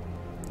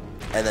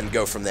 And then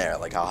go from there.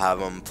 Like, I'll have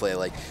them play,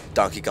 like,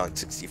 Donkey Kong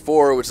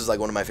 64, which is, like,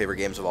 one of my favorite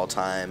games of all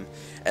time,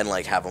 and,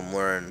 like, have them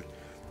learn,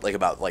 like,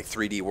 about, like,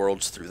 3D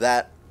worlds through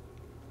that.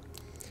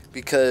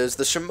 Because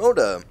the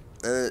Shimoda,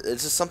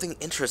 it's just something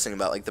interesting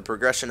about, like, the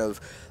progression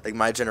of, like,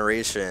 my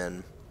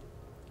generation,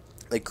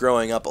 like,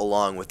 growing up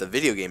along with the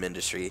video game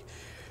industry,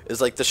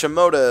 is, like, the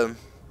Shimoda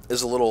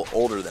is a little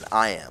older than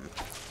I am.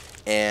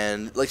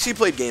 And, like, she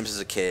played games as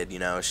a kid, you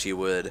know, she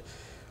would,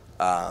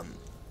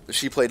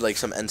 she played, like,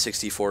 some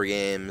N64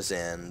 games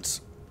and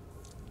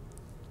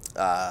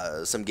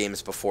some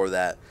games before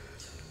that.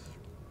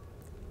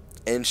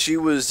 And she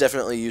was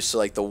definitely used to,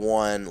 like, the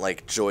one,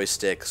 like,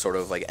 joystick sort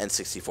of, like,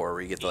 N64, where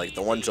you get,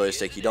 the one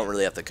joystick, you don't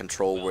really have to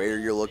control where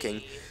you're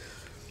looking.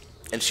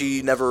 And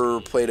she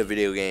never played a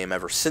video game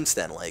ever since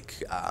then,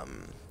 like,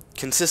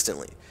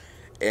 consistently.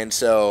 And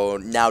so,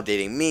 now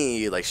dating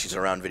me, like, she's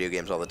around video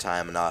games all the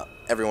time, and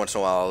every once in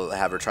a while I'll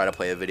have her try to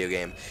play a video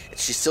game, and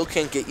she still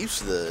can't get used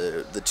to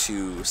the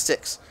two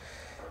sticks,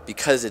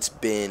 because it's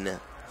been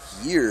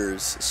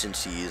years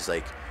since she's,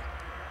 like,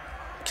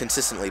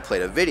 consistently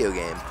played a video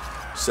game,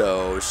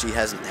 so she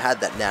hasn't had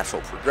that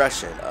natural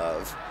progression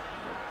of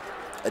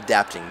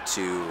adapting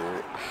to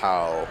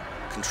how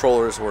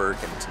controllers work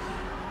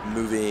and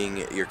moving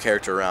your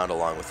character around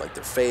along with, like,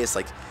 their face.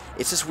 Like,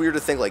 it's just weird to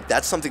think, like,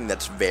 that's something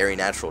that's very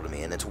natural to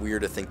me, and it's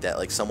weird to think that,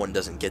 like, someone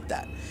doesn't get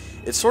that.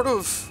 It's sort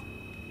of,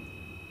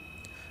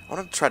 I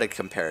want to try to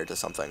compare it to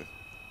something.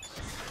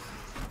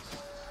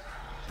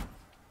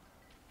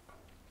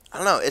 I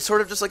don't know, it's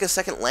sort of just like a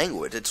second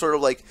language. It's sort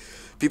of like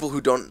people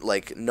who don't,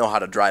 like, know how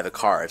to drive a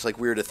car. It's, like,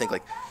 weird to think,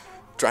 like,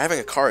 driving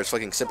a car is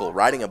fucking simple.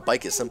 Riding a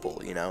bike is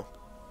simple, you know?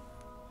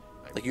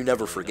 Like, you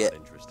never forget.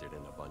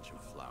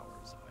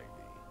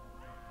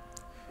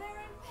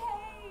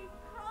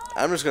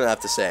 I'm just gonna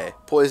have to say,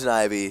 Poison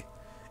Ivy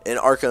in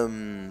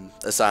Arkham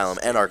Asylum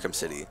and Arkham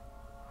City,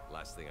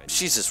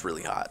 she's just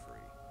really hot.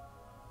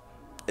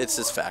 It's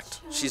just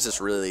fact. She's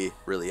just really,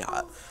 really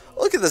hot.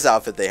 Look at this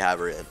outfit they have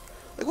her in.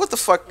 Like, what the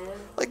fuck?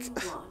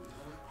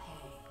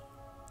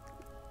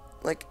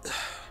 Like,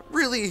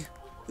 really?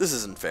 This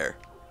isn't fair.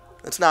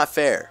 It's not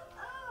fair.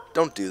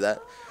 Don't do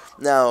that.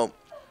 Now,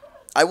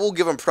 I will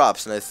give them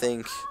props, and I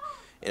think,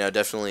 you know,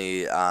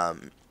 definitely,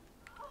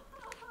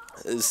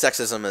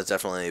 sexism has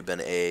definitely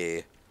been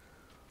a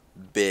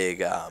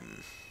big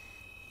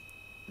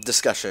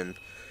discussion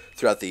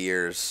throughout the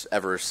years,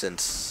 ever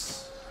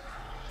since,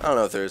 I don't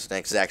know if there's an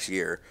exact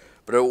year,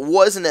 but it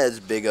wasn't as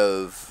big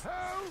of,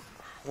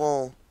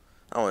 well,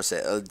 I don't want to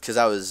say, because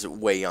I was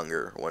way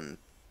younger when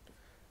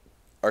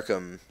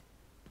Arkham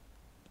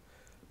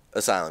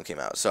Asylum came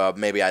out, so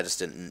maybe I just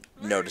didn't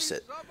notice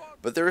it.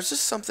 But there was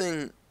just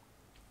something,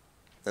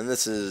 and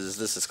this is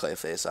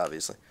Clayface,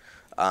 obviously.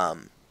 I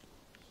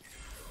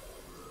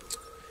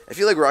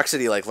feel like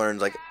Rocksteady, like,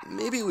 learned, like,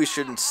 maybe we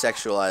shouldn't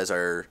sexualize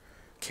our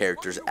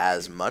characters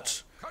as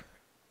much,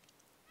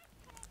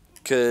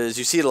 because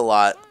you see it a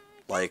lot,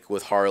 like,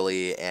 with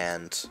Harley,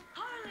 and,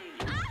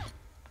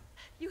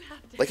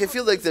 like, I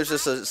feel like there's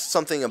just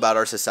something about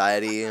our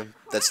society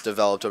that's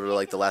developed over,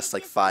 like, the last,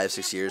 like,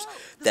 5-6 years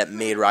that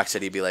made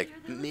Rocksteady be like,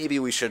 maybe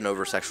we shouldn't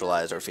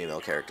over-sexualize our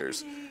female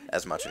characters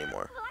as much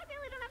anymore.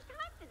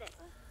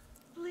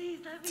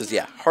 Because,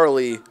 yeah,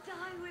 Harley,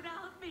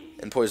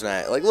 And Poison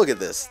Ivy, like, look at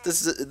this.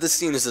 This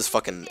scene is just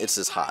fucking, it's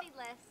just hot.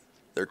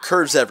 There are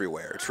curves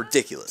everywhere. It's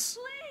ridiculous.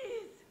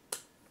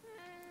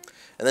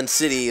 And then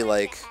City,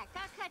 like,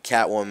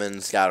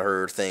 Catwoman's got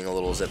her thing a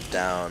little zipped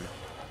down.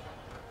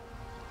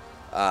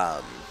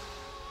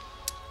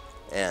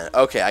 And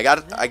okay, I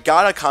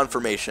got a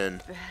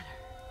confirmation.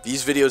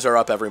 These videos are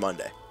up every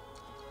Monday.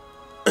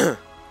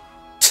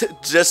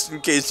 Just in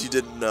case you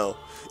didn't know.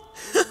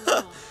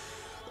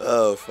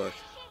 Oh fuck.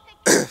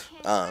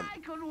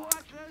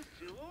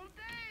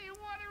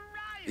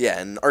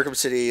 Yeah, in Arkham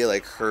City,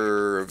 like,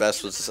 her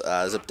vest was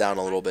zipped down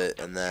a little bit,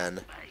 and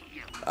then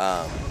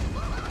what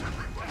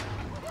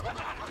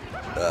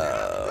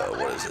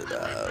is it?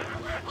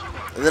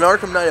 And then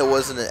Arkham Knight, it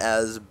wasn't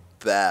as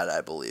bad,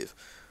 I believe.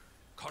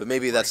 But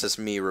maybe that's just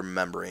me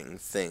remembering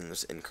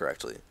things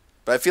incorrectly.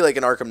 But I feel like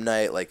in Arkham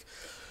Knight, like,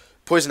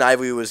 Poison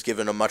Ivy was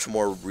given a much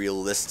more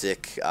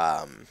realistic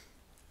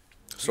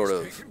sort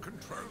of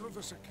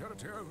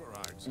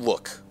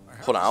look.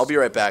 Hold on, I'll be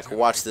right back.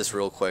 Watch this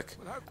real quick.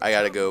 I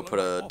gotta go put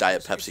a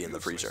Diet Pepsi in the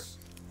freezer.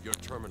 Your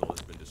terminal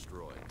has been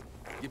destroyed.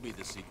 Give me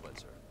the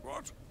sequencer.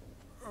 What?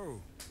 Oh,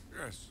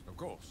 yes, of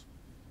course.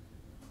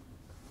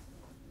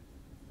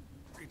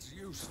 It's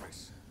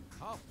useless.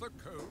 Half the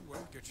code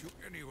won't get you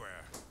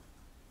anywhere.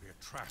 We're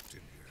trapped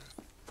in here.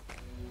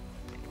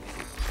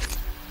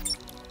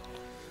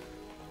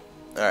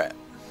 Alright.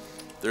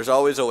 There's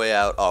always a way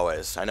out,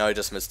 always. I know I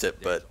just missed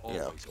it, but, you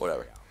know,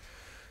 whatever.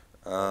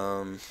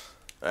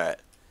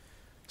 Alright.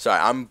 Sorry,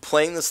 I'm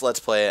playing this Let's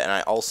Play, and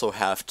I also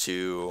have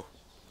to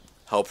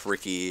help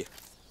Ricky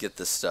get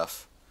this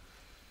stuff.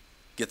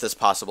 Get this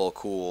possible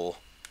cool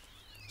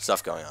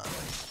stuff going on.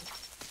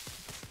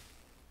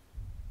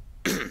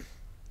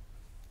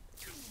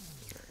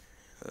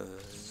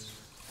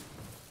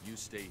 You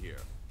stay here.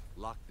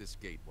 Lock this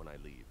gate when I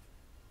leave.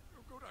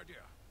 Oh, good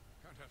idea.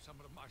 Can't have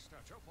someone of my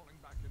stature falling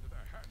back into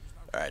their hands.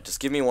 Alright, just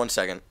give me 1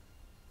 second.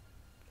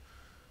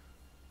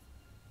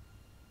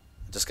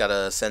 Just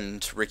gotta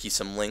send Ricky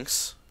some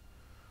links.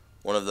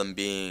 One of them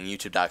being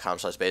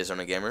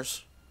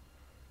youtube.com/baiazonagamers.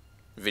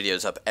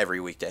 Videos up every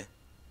weekday.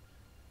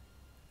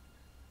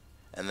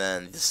 And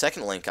then the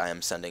second link I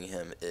am sending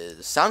him is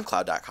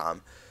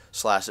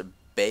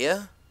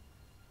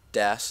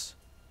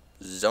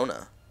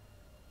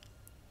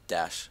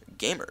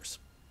soundcloud.com/baiazona-gamers.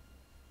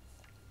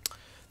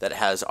 That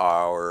has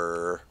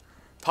our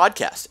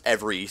podcast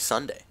every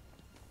Sunday.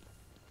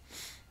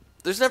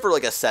 There's never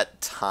like a set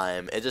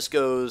time. It just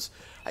goes,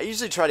 I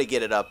usually try to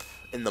get it up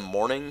in the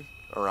morning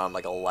around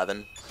like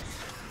 11,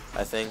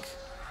 I think.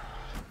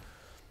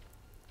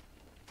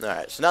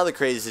 Alright, so now the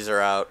crazies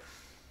are out.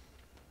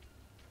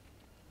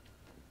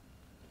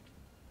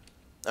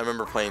 I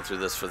remember playing through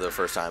this for the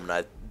first time,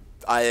 and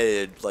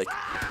I like,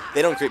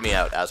 they don't creep me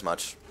out as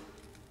much.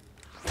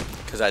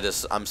 Because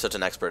I'm such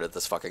an expert at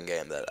this fucking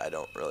game that I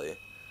don't really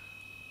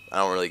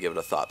give it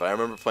a thought. But I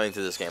remember playing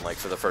through this game like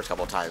for the first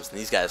couple of times, and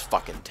these guys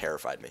fucking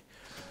terrified me.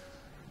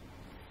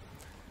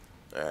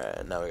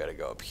 Alright, now we gotta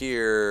go up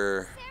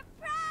here.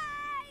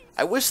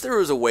 I wish there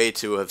was a way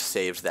to have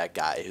saved that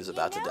guy who's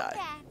about to die.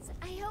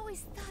 I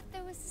always thought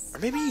there was Or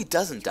maybe he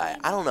doesn't die.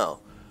 I don't know.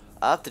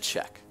 I'll have to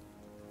check.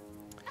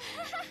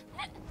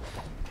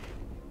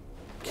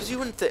 Because you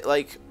wouldn't think,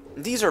 like,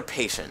 these are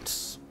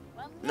patients.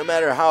 No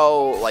matter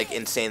how, like,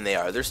 insane they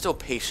are, they're still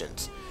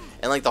patients.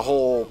 And, like, the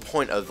whole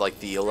point of, like,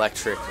 the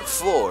electric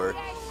floor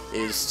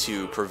is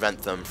to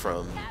prevent them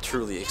from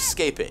truly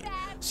escaping.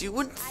 So you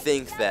wouldn't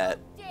think that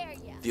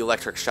the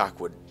electric shock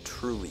would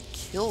truly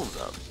kill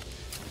them.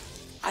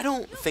 I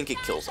don't think it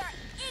kills them.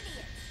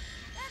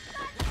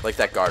 Like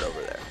that guard over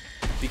there.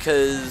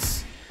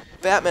 Because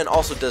Batman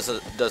also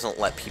doesn't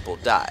let people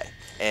die.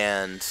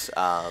 And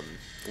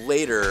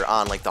later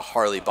on, like the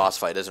Harley boss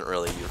fight isn't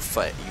really you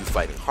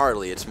fighting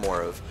Harley. It's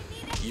more of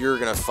you're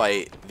gonna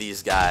fight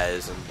these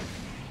guys, and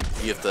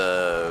you have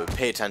to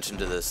pay attention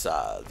to this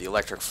the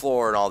electric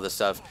floor and all this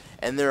stuff.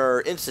 And there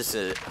are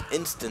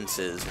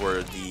instances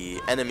where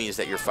the enemies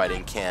that you're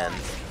fighting can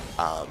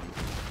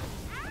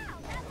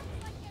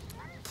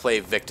play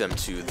victim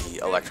to the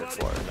electric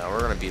floor. Now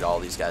we're gonna beat all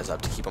these guys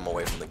up to keep them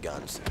away from the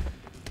guns.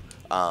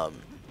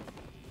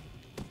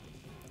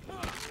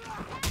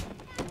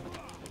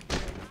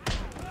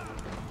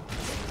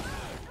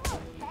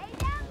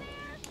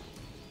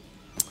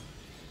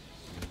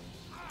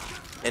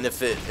 And if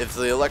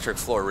the electric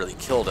floor really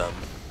killed him,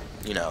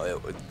 you know,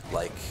 it would,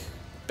 like,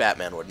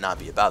 Batman would not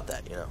be about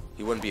that, you know.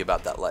 He wouldn't be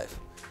about that life.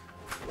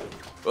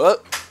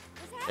 Oh,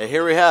 and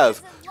here we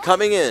have,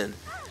 coming in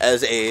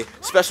as a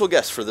special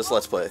guest for this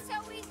Let's Play,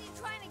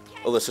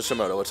 Alyssa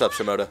Shimoda. What's up,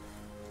 Shimoda?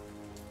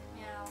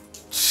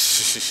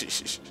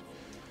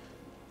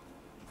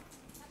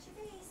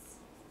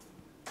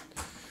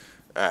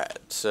 Alright,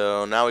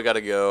 so now we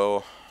gotta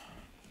go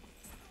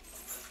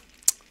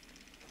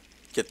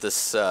get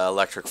this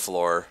electric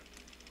floor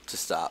to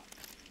stop.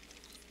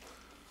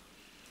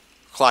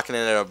 Clocking in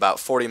at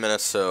about 40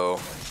 minutes, so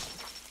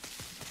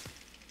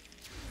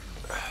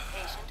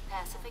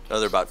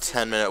another about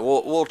 10 minutes.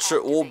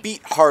 We'll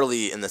beat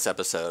Harley in this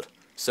episode,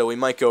 so we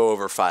might go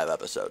over 5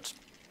 episodes.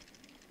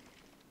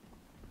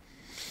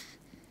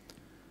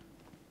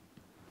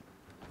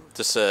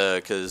 Just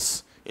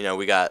because you know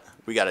we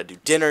gotta do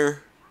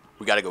dinner,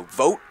 we gotta go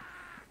vote,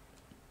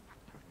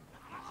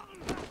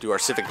 do our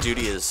civic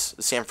duty as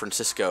San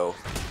Francisco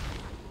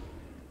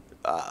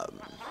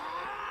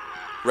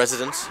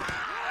residents.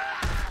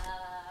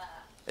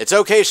 It's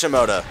okay,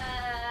 Shimoda.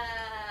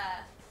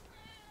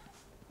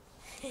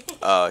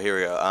 Oh, here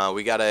we go.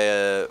 We got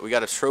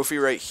a trophy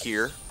right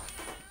here.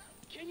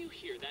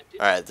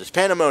 All right, there's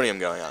pandemonium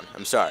going on.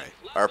 I'm sorry.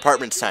 Our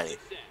apartment's tiny.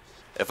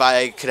 If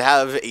I could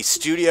have a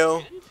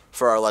studio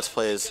for our Let's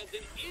Plays,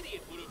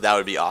 that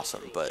would be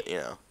awesome. But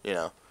you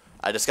know,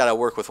 I just gotta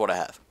work with what I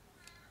have.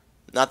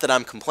 Not that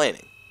I'm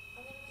complaining.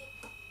 I'm gonna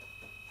make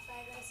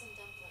fried rice and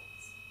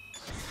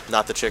dumplings.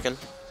 Not the chicken.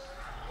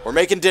 We're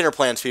making dinner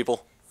plans,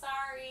 people.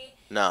 Sorry.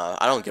 No,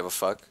 I don't give a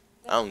fuck.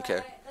 I don't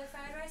care. The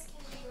fried rice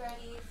can be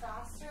ready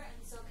faster,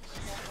 and so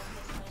can the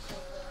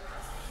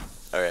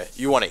dumplings. All right,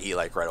 you want to eat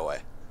like right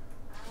away.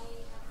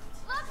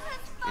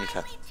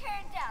 Okay.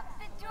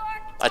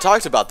 I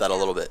talked about that a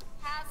little bit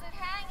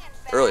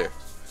earlier.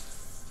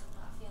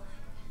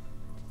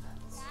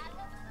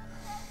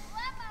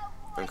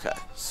 Okay,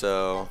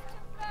 so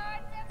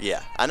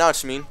yeah, I know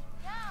what you mean.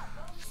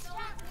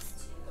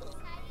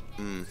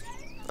 I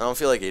don't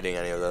feel like eating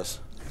any of those.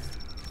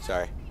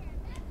 Sorry.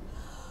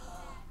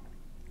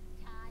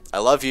 I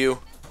love you.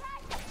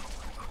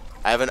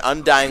 I have an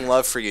undying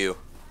love for you.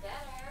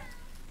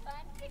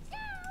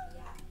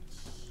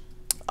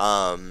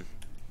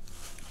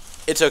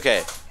 It's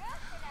okay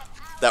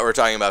that we're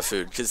talking about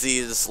food, because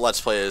these Let's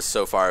Plays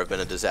so far have been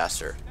a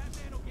disaster.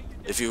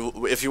 If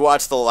you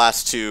watch the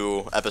last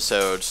 2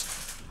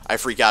 episodes, I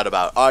freak out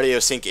about audio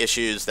sync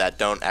issues that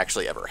don't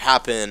actually ever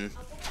happen.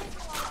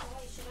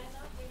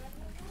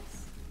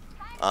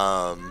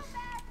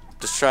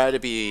 Just try to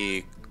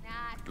be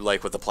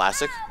like with the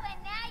plastic.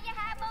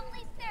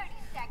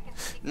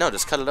 No,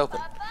 just cut it open.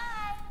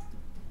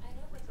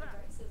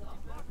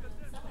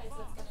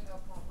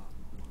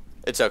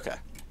 It's okay.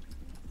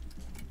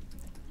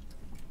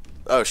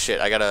 Oh shit,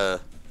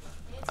 I'm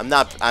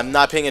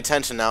not paying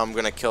attention now. I'm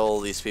gonna kill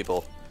these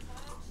people.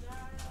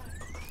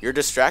 You're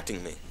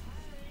distracting me.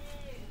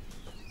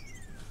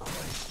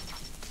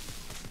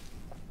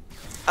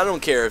 I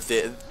don't care if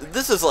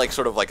this is like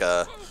sort of like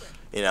a,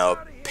 you know,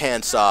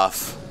 pants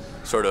off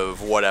sort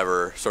of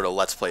whatever sort of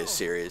Let's Play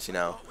series, you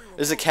know.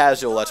 This is a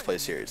casual Let's Play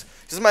series.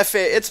 This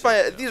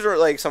is these are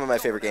like some of my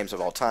favorite games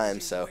of all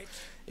time, so,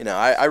 you know,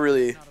 I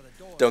really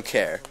don't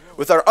care.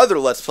 With our other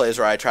Let's Plays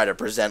where I try to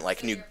present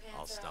like new...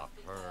 I'll stop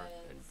her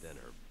and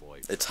dinner,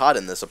 boy. It's hot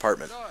in this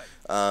apartment.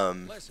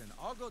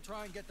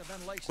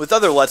 With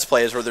other Let's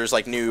Plays where there's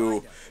like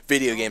new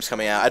video games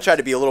coming out, I try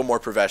to be a little more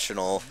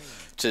professional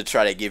to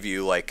try to give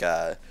you like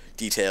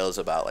details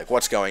about like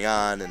what's going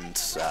on and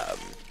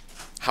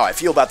how I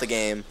feel about the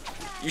game.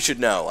 You should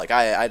know, like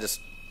I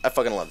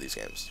fucking love these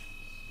games.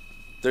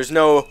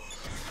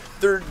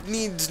 There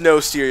needs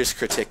no serious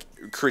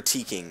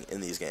critiquing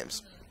in these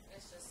games.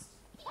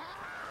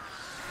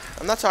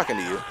 I'm not talking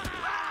to you.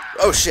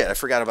 Oh shit, I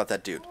forgot about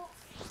that dude.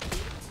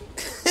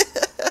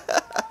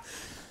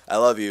 I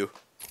love you.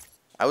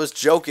 I was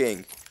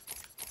joking.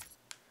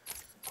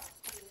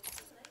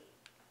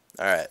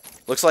 Alright.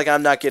 Looks like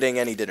I'm not getting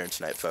any dinner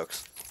tonight,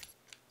 folks.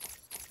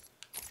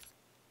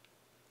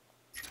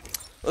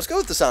 Let's go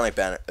with the Sonic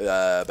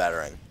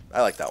Batarang.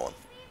 I like that one.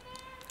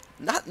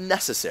 Not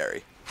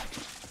necessary,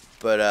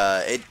 but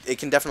it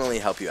can definitely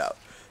help you out.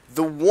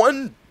 The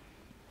one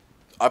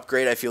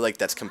upgrade I feel like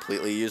that's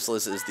completely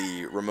useless is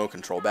the remote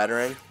control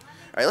Batarang.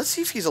 Alright, let's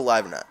see if he's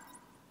alive or not.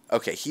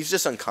 Okay, he's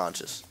just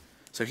unconscious.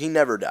 So he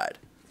never died.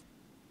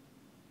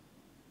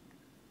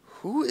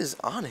 Who is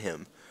on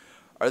him?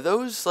 Are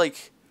those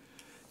like...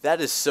 That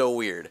is so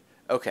weird.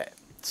 Okay,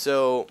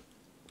 so...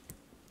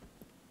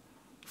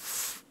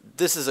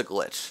 This is a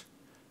glitch.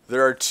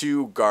 There are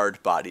 2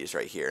 guard bodies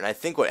right here. And I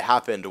think what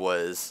happened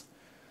was...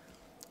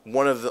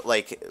 One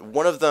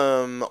of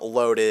them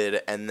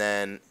loaded, and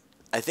then...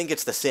 I think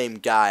it's the same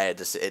guy,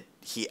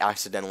 he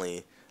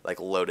accidentally like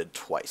loaded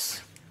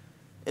twice.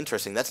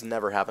 Interesting, that's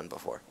never happened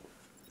before.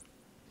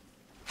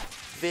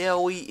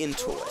 Very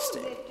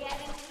interesting.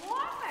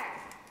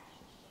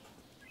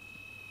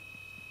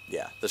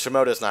 Yeah, the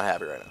Shimoda's not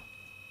happy right now.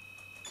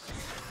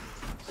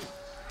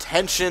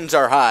 Tensions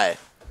are high.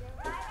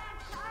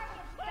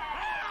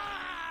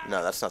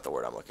 No, that's not the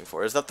word I'm looking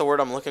for. Is that the word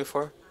I'm looking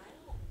for?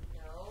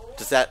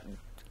 Does that,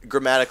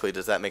 grammatically,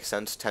 does that make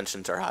sense?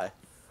 Tensions are high.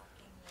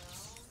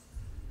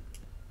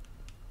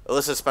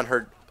 Alyssa spent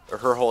her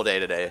whole day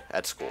today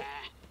at school,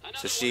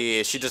 so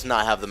she does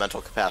not have the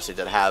mental capacity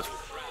to have. It's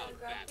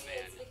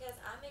because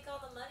I make all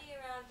the money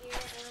around here,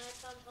 and I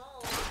come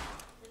home,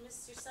 and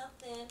Mr.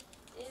 Something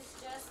is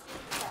just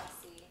being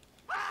classy.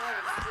 That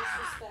is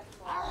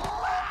disrespectful.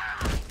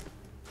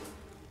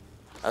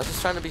 I was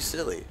just trying to be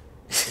silly.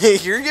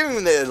 You're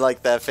giving me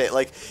like that face.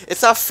 Like,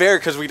 it's not fair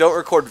because we don't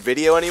record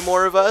video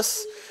anymore of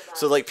us,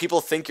 so like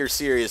people think you're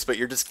serious, but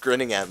you're just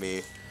grinning at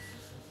me.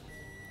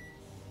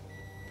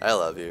 I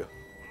love you.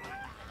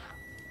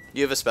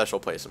 You have a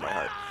special place in my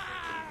heart.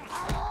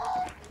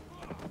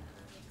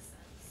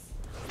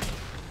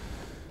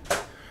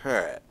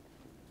 Alright.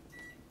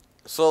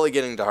 Slowly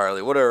getting to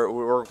Harley. We're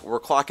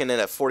clocking in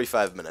at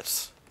 45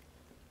 minutes.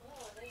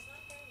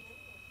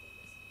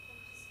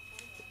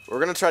 We're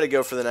going to try to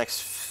go for the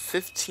next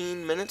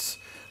 15 minutes.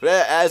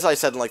 As I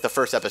said in like the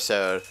first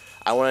episode,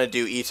 I want to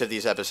do each of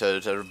these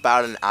episodes at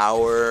about an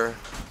hour,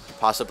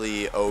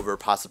 possibly over,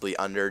 possibly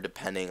under,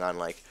 depending on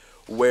like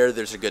where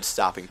there's a good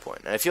stopping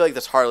point. And I feel like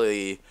this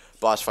Harley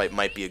boss fight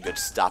might be a good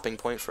stopping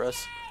point for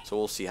us. So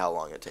we'll see how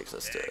long it takes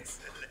us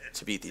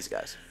to beat these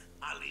guys.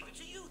 I'll leave it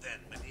to you then,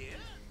 my dear.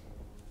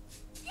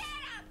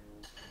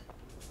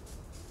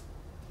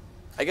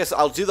 I guess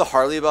I'll do the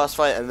Harley boss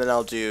fight, and then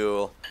I'll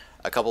do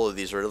a couple of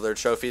these Riddler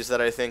trophies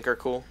that I think are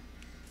cool.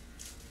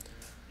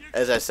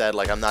 As I said,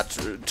 like, I'm not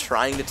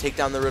trying to take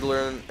down the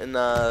Riddler in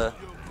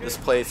this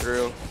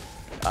playthrough,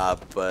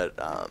 but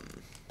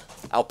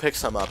I'll pick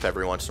some up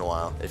every once in a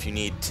while if you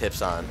need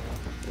tips on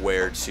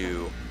where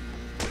to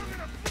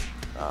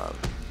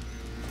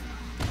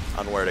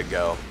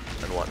go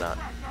and whatnot.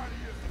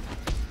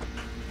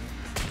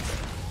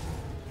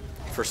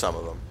 For some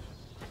of them.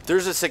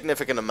 There's a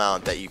significant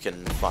amount that you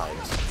can find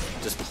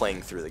just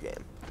playing through the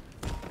game.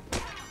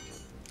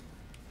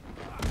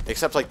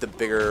 Except like the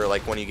bigger,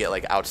 like when you get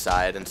like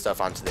outside and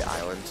stuff onto the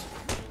island.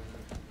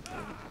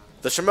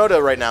 The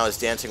Shimoda right now is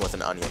dancing with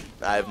an onion.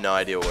 I have no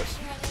idea what.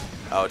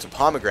 Oh, it's a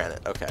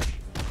pomegranate. Okay.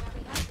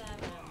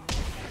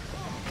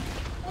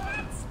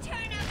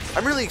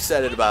 I'm really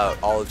excited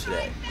about all of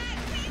today.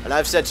 And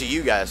I've said to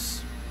you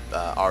guys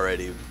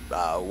already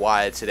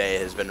why today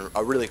has been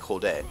a really cool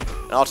day.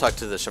 And I'll talk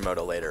to the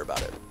Shimoda later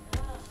about it.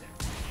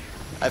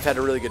 I've had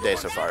a really good day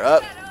so far.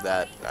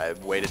 That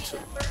I've waited to.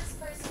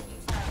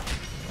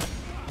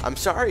 I'm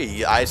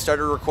sorry, I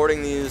started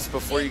recording these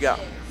before you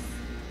got.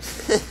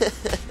 It's only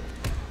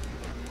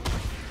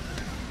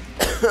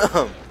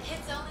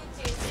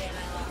Tuesday and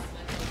I lost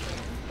my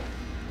computer.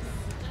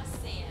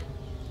 Just saying.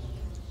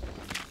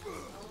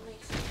 Only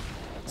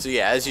Tuesday. So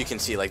yeah, as you can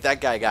see, like that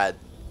guy got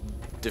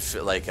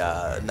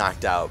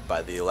knocked out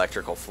by the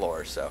electrical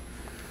floor. So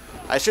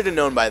I should have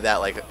known by that,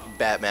 like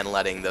Batman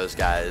letting those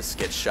guys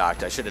get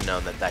shocked. I should have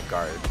known that that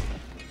guard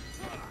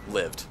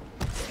lived.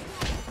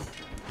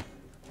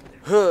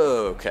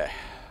 Okay.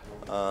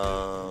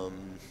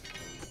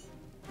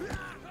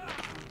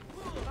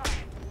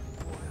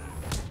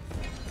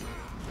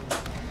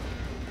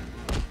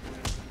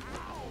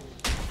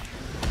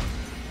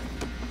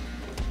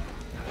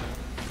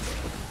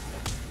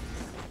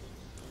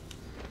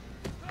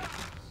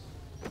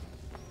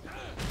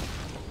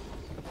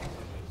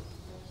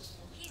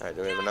 Alright,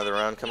 do we have another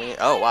round coming in?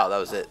 Oh, wow, that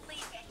was it.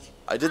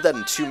 I did that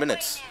in 2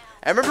 minutes.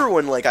 I remember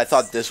when, like, I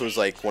thought this was,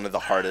 like, one of the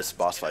hardest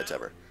boss fights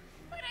ever.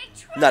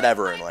 Not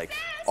ever in, like,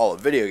 all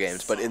of video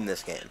games, but in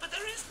this game. But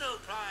there is no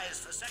prize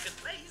for second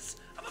place.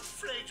 I'm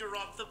afraid you're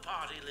off the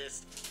party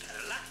list.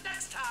 Better luck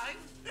next time.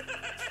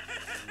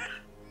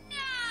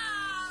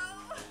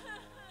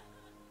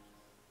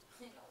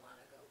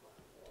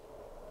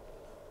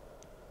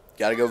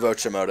 Gotta go vote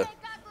Shimoda.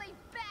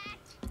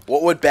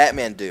 What would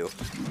Batman do?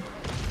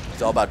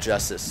 It's all about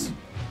justice.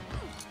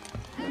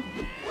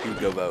 You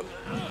go vote.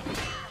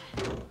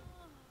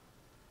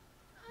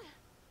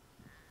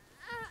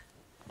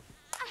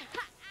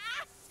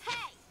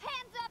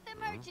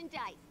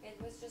 It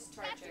was just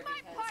torture That's my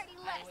because party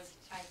I list.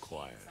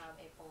 Quiet. can't have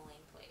a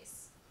polling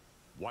place.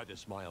 Why the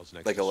smiles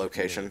next Like to a certain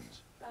location?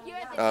 names?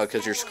 Oh,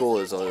 because your school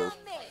is a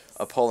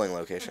polling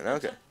location.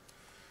 Okay.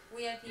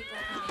 We had people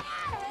coming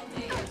in all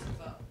day to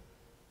vote.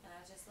 And I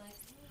was just like,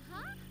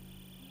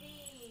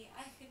 me,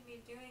 I could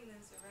be doing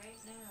this right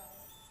now.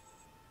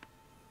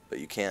 But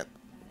you can't.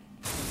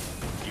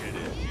 Get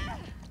it.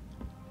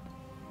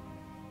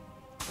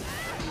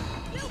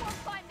 You won't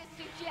find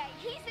Mr. J.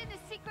 He's in the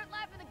secret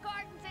lab in the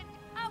gardens and...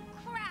 Oh,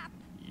 crap!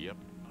 Yep,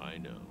 I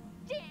know.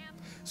 Damn!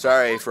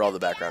 Sorry for all the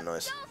background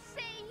noise. You'll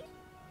see!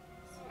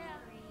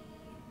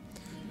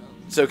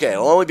 It's okay.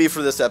 It'll only be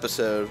for this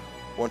episode.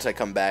 Once I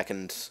come back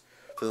and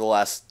for the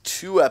last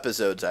 2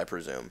 episodes, I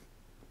presume.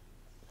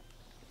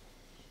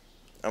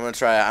 I'm gonna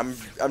try.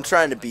 I'm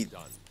trying to beat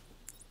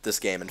this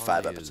game in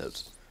 5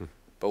 episodes,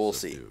 but we'll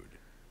see. Subdued,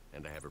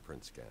 and I have her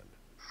print scanned.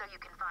 So you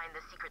can find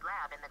the secret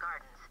lab in the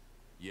gardens.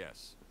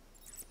 Yes.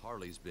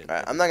 Harley's been.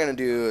 Alright, I'm not gonna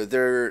do.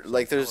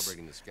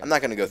 I'm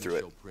not gonna go through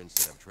it.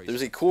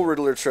 There's a cool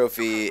Riddler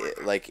trophy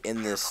like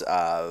in this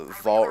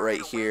vault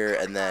right here,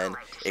 and then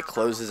it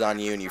closes on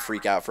you and you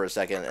freak out for a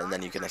second, and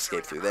then you can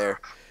escape through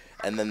there.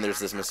 And then there's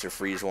this Mr.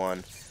 Freeze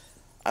one.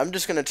 I'm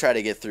just gonna try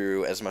to get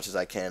through as much as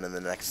I can in the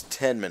next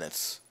 10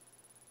 minutes.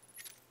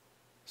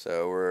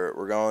 So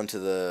we're going to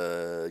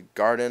the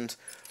gardens.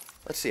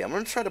 Let's see. I'm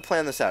gonna try to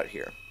plan this out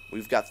here.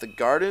 We've got the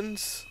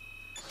gardens,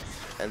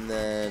 and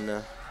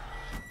then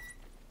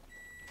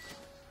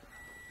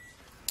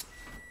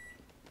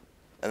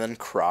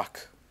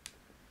Croc,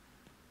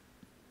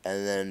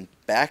 and then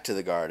back to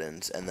the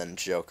gardens, and then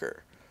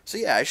Joker. So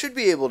yeah, I should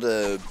be able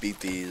to beat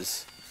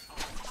these,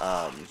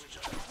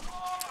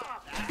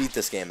 beat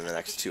this game in the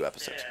next 2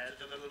 episodes.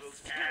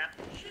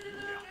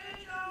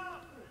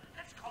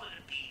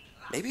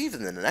 Maybe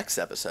even in the next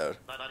episode.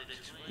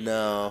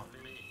 No.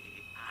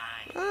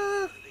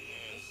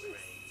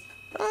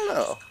 don't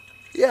know.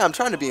 Yeah, I'm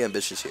trying to be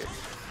ambitious here.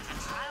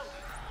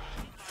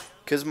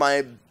 Because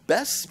my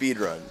best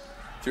speedrun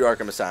through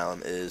Arkham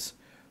Asylum is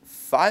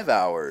 5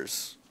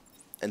 hours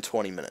and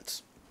 20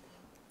 minutes.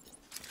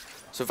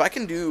 So if I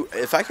can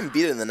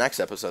beat it in the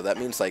next episode, that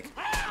means like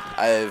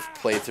I've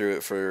played through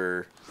it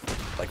for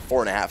like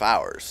 4.5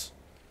 hours.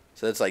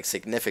 So that's like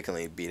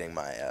significantly beating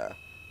my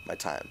my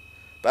time.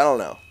 But I don't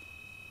know.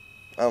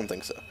 I don't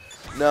think so.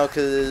 No,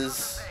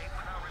 because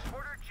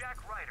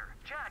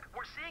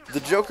the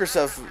Joker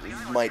stuff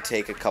might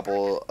take a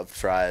couple of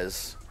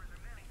tries.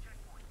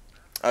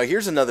 Oh,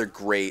 here's another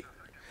great.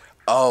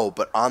 Oh,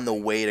 but on the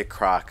way to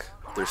Croc,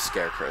 there's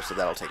Scarecrow, so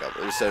that'll take up.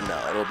 So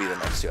no, it'll be the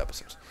next 2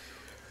 episodes.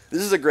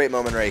 This is a great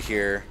moment right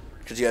here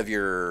because you have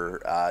your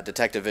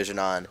detective vision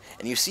on,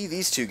 and you see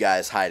these 2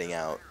 guys hiding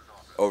out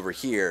over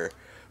here,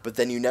 but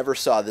then you never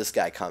saw this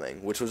guy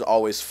coming, which was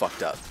always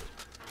fucked up.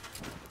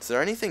 Is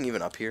there anything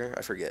even up here?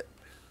 I forget.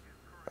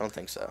 I don't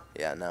think so.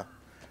 Yeah, no.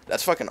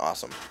 That's fucking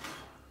awesome.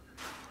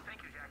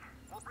 Thank you, Jack.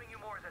 We'll bring you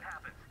more as it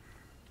happens.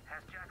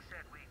 As Jack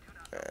said, we do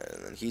not...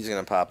 And then he's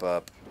gonna pop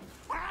up.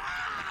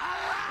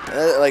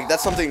 Like,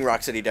 that's something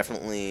Rocksteady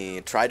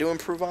definitely tried to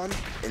improve on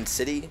in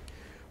City.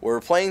 Where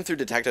we're playing through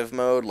detective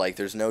mode, like,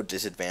 there's no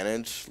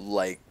disadvantage.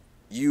 Like,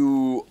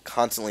 you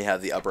constantly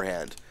have the upper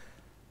hand,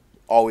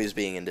 always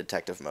being in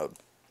detective mode.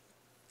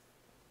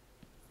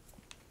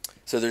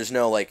 So there's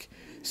no, like,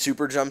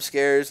 super jump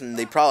scares, and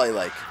they probably,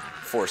 like,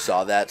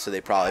 foresaw that, so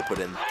they probably put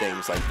in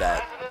things like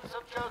that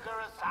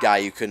guy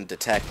you couldn't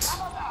detect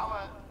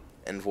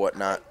and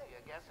whatnot.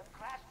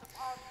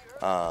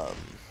 I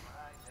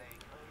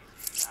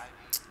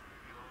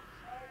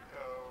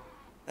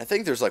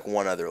think there's like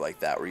one other like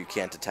that where you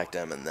can't detect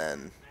him, and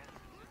then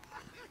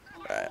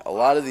alright, a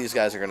lot of these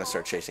guys are gonna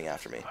start chasing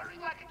after me.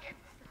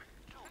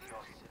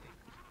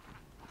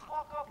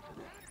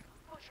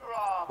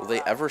 Will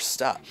they ever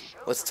stop?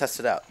 Let's test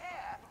it out.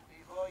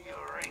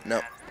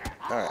 No.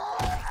 Alright.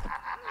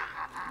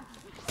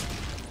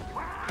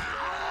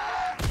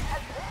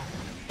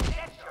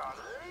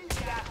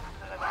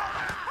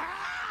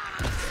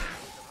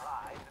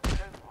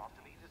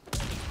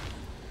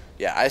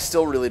 Yeah, I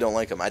still really don't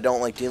like them. I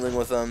don't like dealing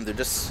with them.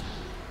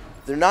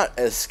 They're not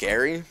as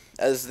scary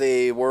as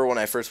they were when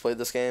I first played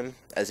this game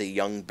as a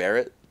young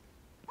Barrett.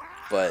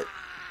 But,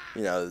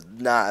 you know,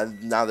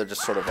 now they're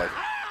just sort of like,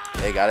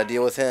 hey, gotta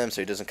deal with him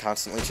so he doesn't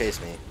constantly chase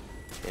me.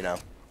 You know?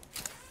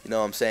 You know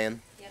what I'm saying?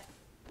 Yep.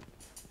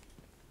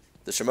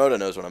 The Shimoda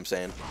knows what I'm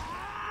saying.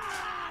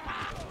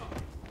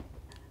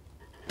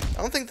 I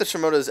don't think the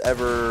Shimoda's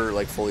ever,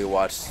 like, fully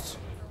watched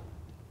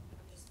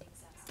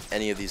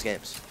any of these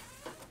games.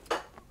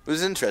 It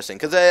was interesting,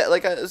 because I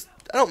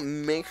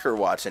don't make her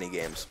watch any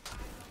games.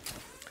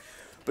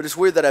 But it's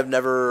weird that I've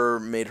never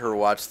made her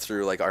watch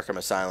through, like, Arkham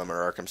Asylum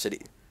or Arkham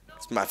City.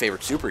 It's my favorite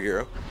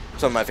superhero.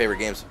 Some of my favorite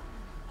games.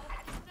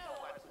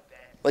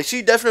 Like,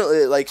 she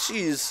definitely, like,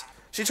 she's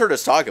heard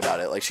us talk about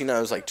it. Like, she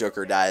knows, like,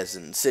 Joker dies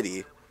in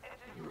City.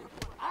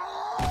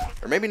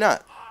 Or maybe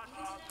not.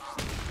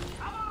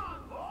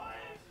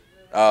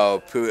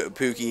 Oh,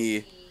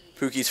 Pookie's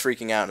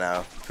freaking out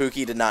now.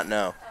 Pookie did not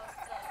know.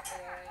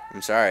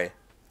 I'm sorry.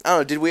 I don't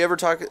know, did we ever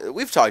talk?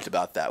 We've talked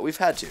about that. We've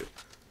had to.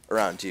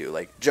 Around you.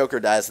 Like, Joker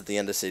dies at the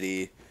end of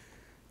City.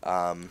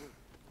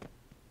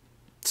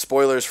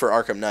 Spoilers for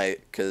Arkham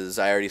Knight, because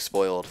I already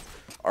spoiled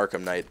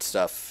Arkham Knight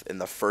stuff in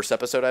the first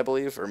episode, I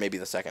believe, or maybe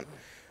the second,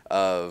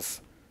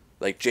 of,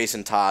 like,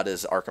 Jason Todd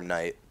as Arkham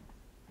Knight.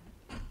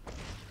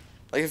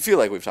 Like, I feel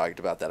like we've talked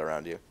about that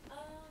around you.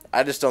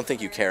 I just don't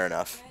think you care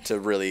enough to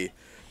really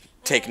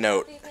take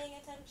note.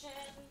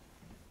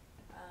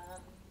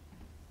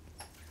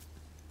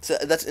 So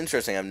that's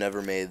interesting. I've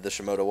never made the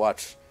Shimoda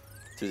watch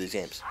through these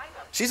games.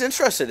 She's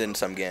interested in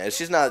some games.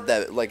 She's not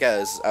that, like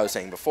as I was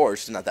saying before,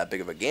 she's not that big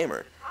of a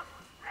gamer.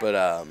 But,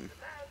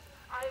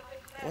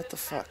 what the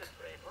fuck?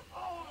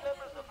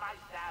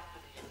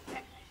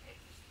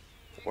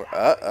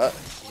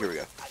 Here we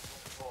go.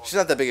 She's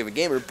not that big of a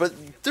gamer, but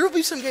there will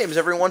be some games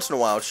every once in a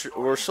while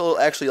where she'll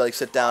actually, like,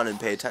 sit down and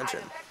pay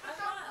attention.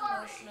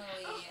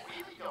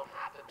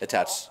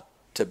 Attached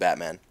to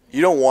Batman.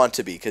 You don't want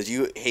to be, because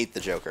you hate the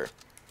Joker.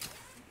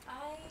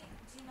 I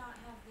do not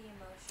have the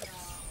emotional,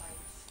 like,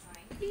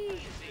 strength.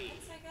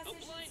 I guess I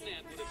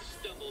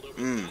should say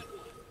for that.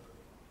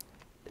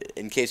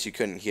 In case you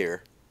couldn't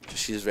hear,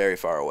 she's very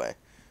far away.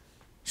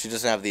 She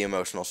doesn't have the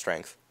emotional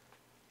strength.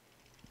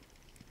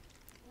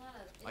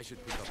 I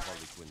should pick up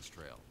Harley Quinn's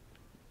trail.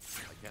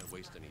 I can't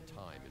waste any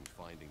time in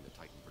finding the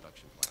Titan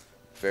production plant.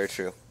 Very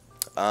true.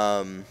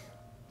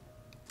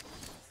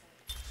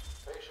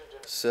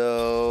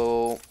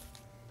 So,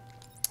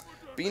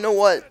 but you know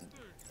what?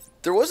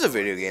 There was a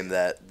video game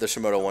that the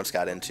Shimoda once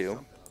got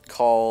into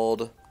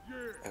called,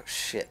 oh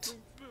shit.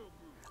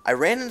 I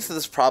ran into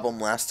this problem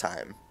last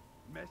time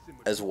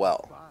as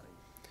well.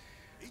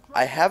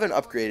 I haven't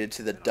upgraded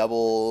to the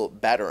double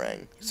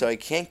batarang, so I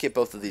can't get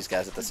both of these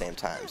guys at the same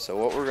time. So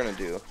what we're going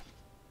to do...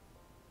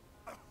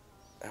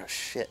 Oh,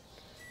 shit.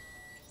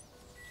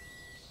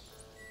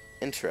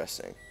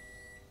 Interesting.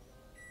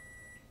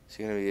 Is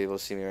he going to be able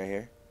to see me right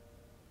here?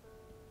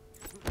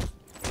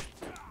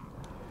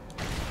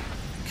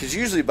 Because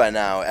usually by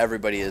now,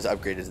 everybody is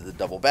upgraded to the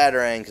double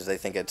batarang because they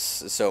think it's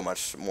so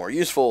much more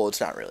useful.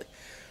 It's not really.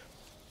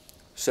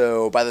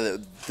 So by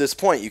this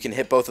point, you can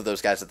hit both of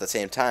those guys at the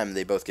same time.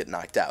 They both get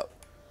knocked out.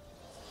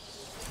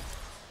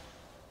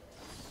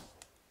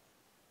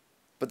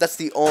 But that's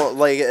the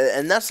only,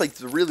 and that's like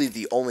really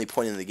the only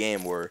point in the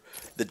game where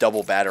the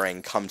double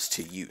batarang comes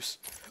to use.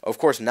 Of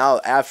course,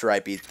 now after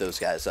I beat those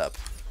guys up,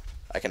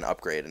 I can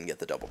upgrade and get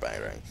the double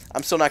batarang.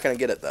 I'm still not going to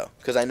get it though,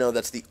 because I know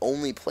that's the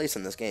only place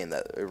in this game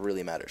that it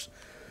really matters.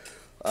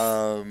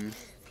 Alright.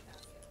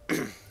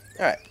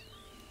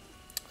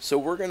 So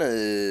we're going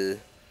to...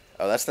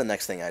 Oh, that's the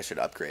next thing I should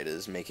upgrade,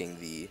 is making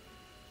these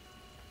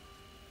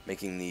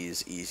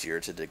easier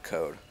to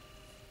decode.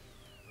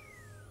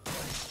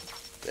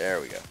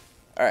 There we go.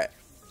 Alright.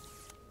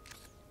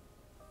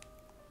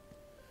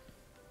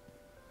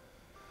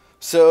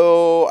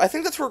 So, I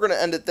think that's where we're going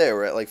to end it there.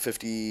 We're at like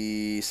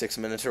 56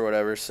 minutes or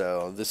whatever,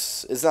 so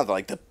this is not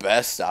like the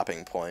best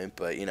stopping point,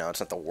 but, you know,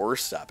 it's not the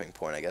worst stopping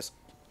point, I guess.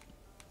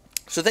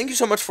 So thank you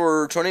so much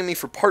for joining me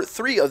for part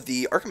 3 of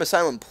the Arkham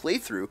Asylum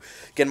playthrough.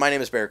 Again, my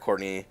name is Barrett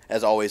Courtney.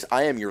 As always,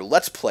 I am your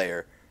Let's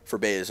Player for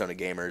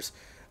baiazonagamers.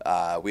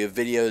 We have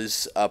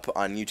videos up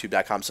on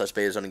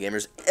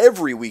youtube.com/baiazonagamers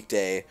every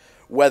weekday,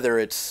 whether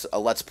it's a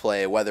Let's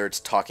Play, whether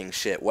it's talking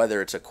shit,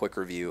 whether it's a quick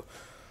review.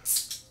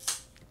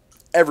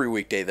 Every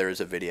weekday there is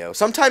a video.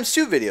 Sometimes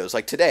 2 videos,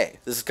 like today.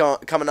 This is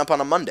coming up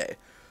on a Monday.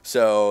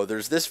 So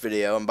there's this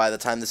video, and by the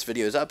time this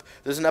video is up,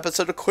 there's an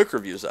episode of quick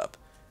reviews up.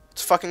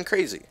 It's fucking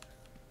crazy.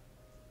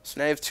 So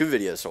now you have 2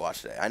 videos to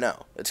watch today. I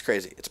know. It's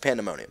crazy. It's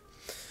pandemonium.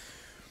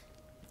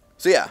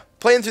 So yeah,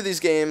 playing through these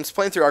games,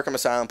 playing through Arkham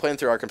Asylum, playing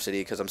through Arkham City,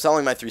 because I'm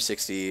selling my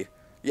 360,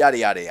 yada,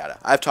 yada, yada.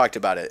 I've talked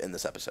about it in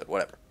this episode.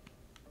 Whatever.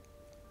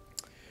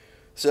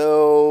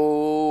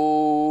 So,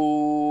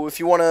 if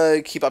you want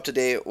to keep up to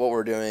date what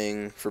we're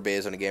doing for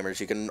baiazonagamers,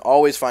 you can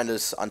always find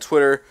us on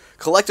Twitter,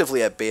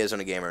 collectively at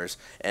baiazonagamers,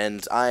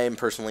 and I'm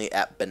personally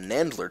at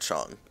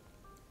Benandlerchong.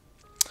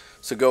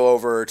 So go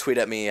over, tweet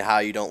at me how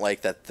you don't like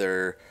that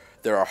there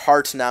are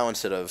hearts now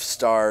instead of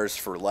stars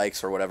for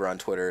likes or whatever on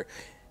Twitter.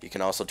 You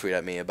can also tweet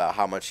at me about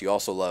how much you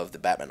also love the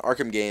Batman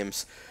Arkham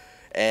games.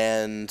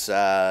 And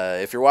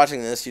if you're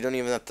watching this, you don't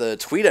even have to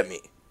tweet at me.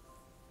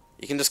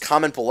 You can just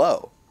comment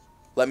below.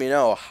 Let me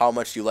know how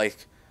much you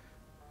like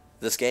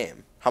this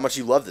game, how much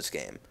you love this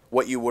game,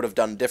 what you would have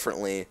done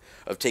differently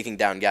of taking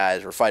down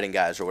guys or fighting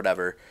guys or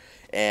whatever.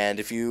 And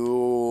if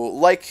you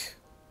like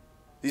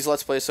these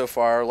Let's Plays so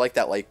far, like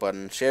that like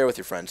button, share with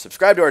your friends,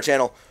 subscribe to our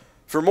channel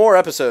for more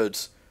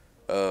episodes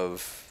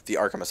of the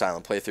Arkham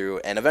Asylum playthrough,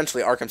 and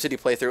eventually Arkham City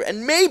playthrough,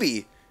 and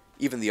maybe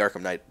even the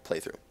Arkham Knight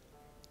playthrough.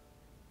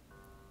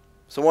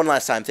 So one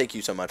last time, thank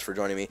you so much for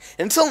joining me.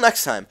 And until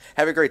next time,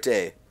 have a great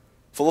day,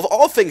 full of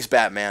all things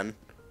Batman,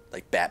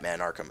 like Batman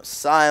Arkham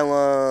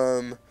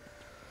Asylum,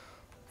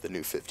 the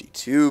New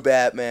 52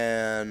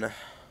 Batman,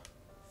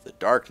 the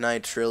Dark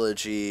Knight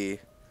trilogy,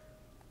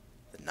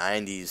 the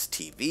 90s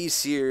TV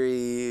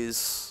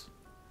series.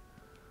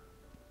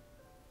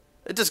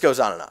 It just goes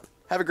on and on.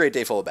 Have a great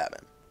day full of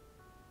Batman.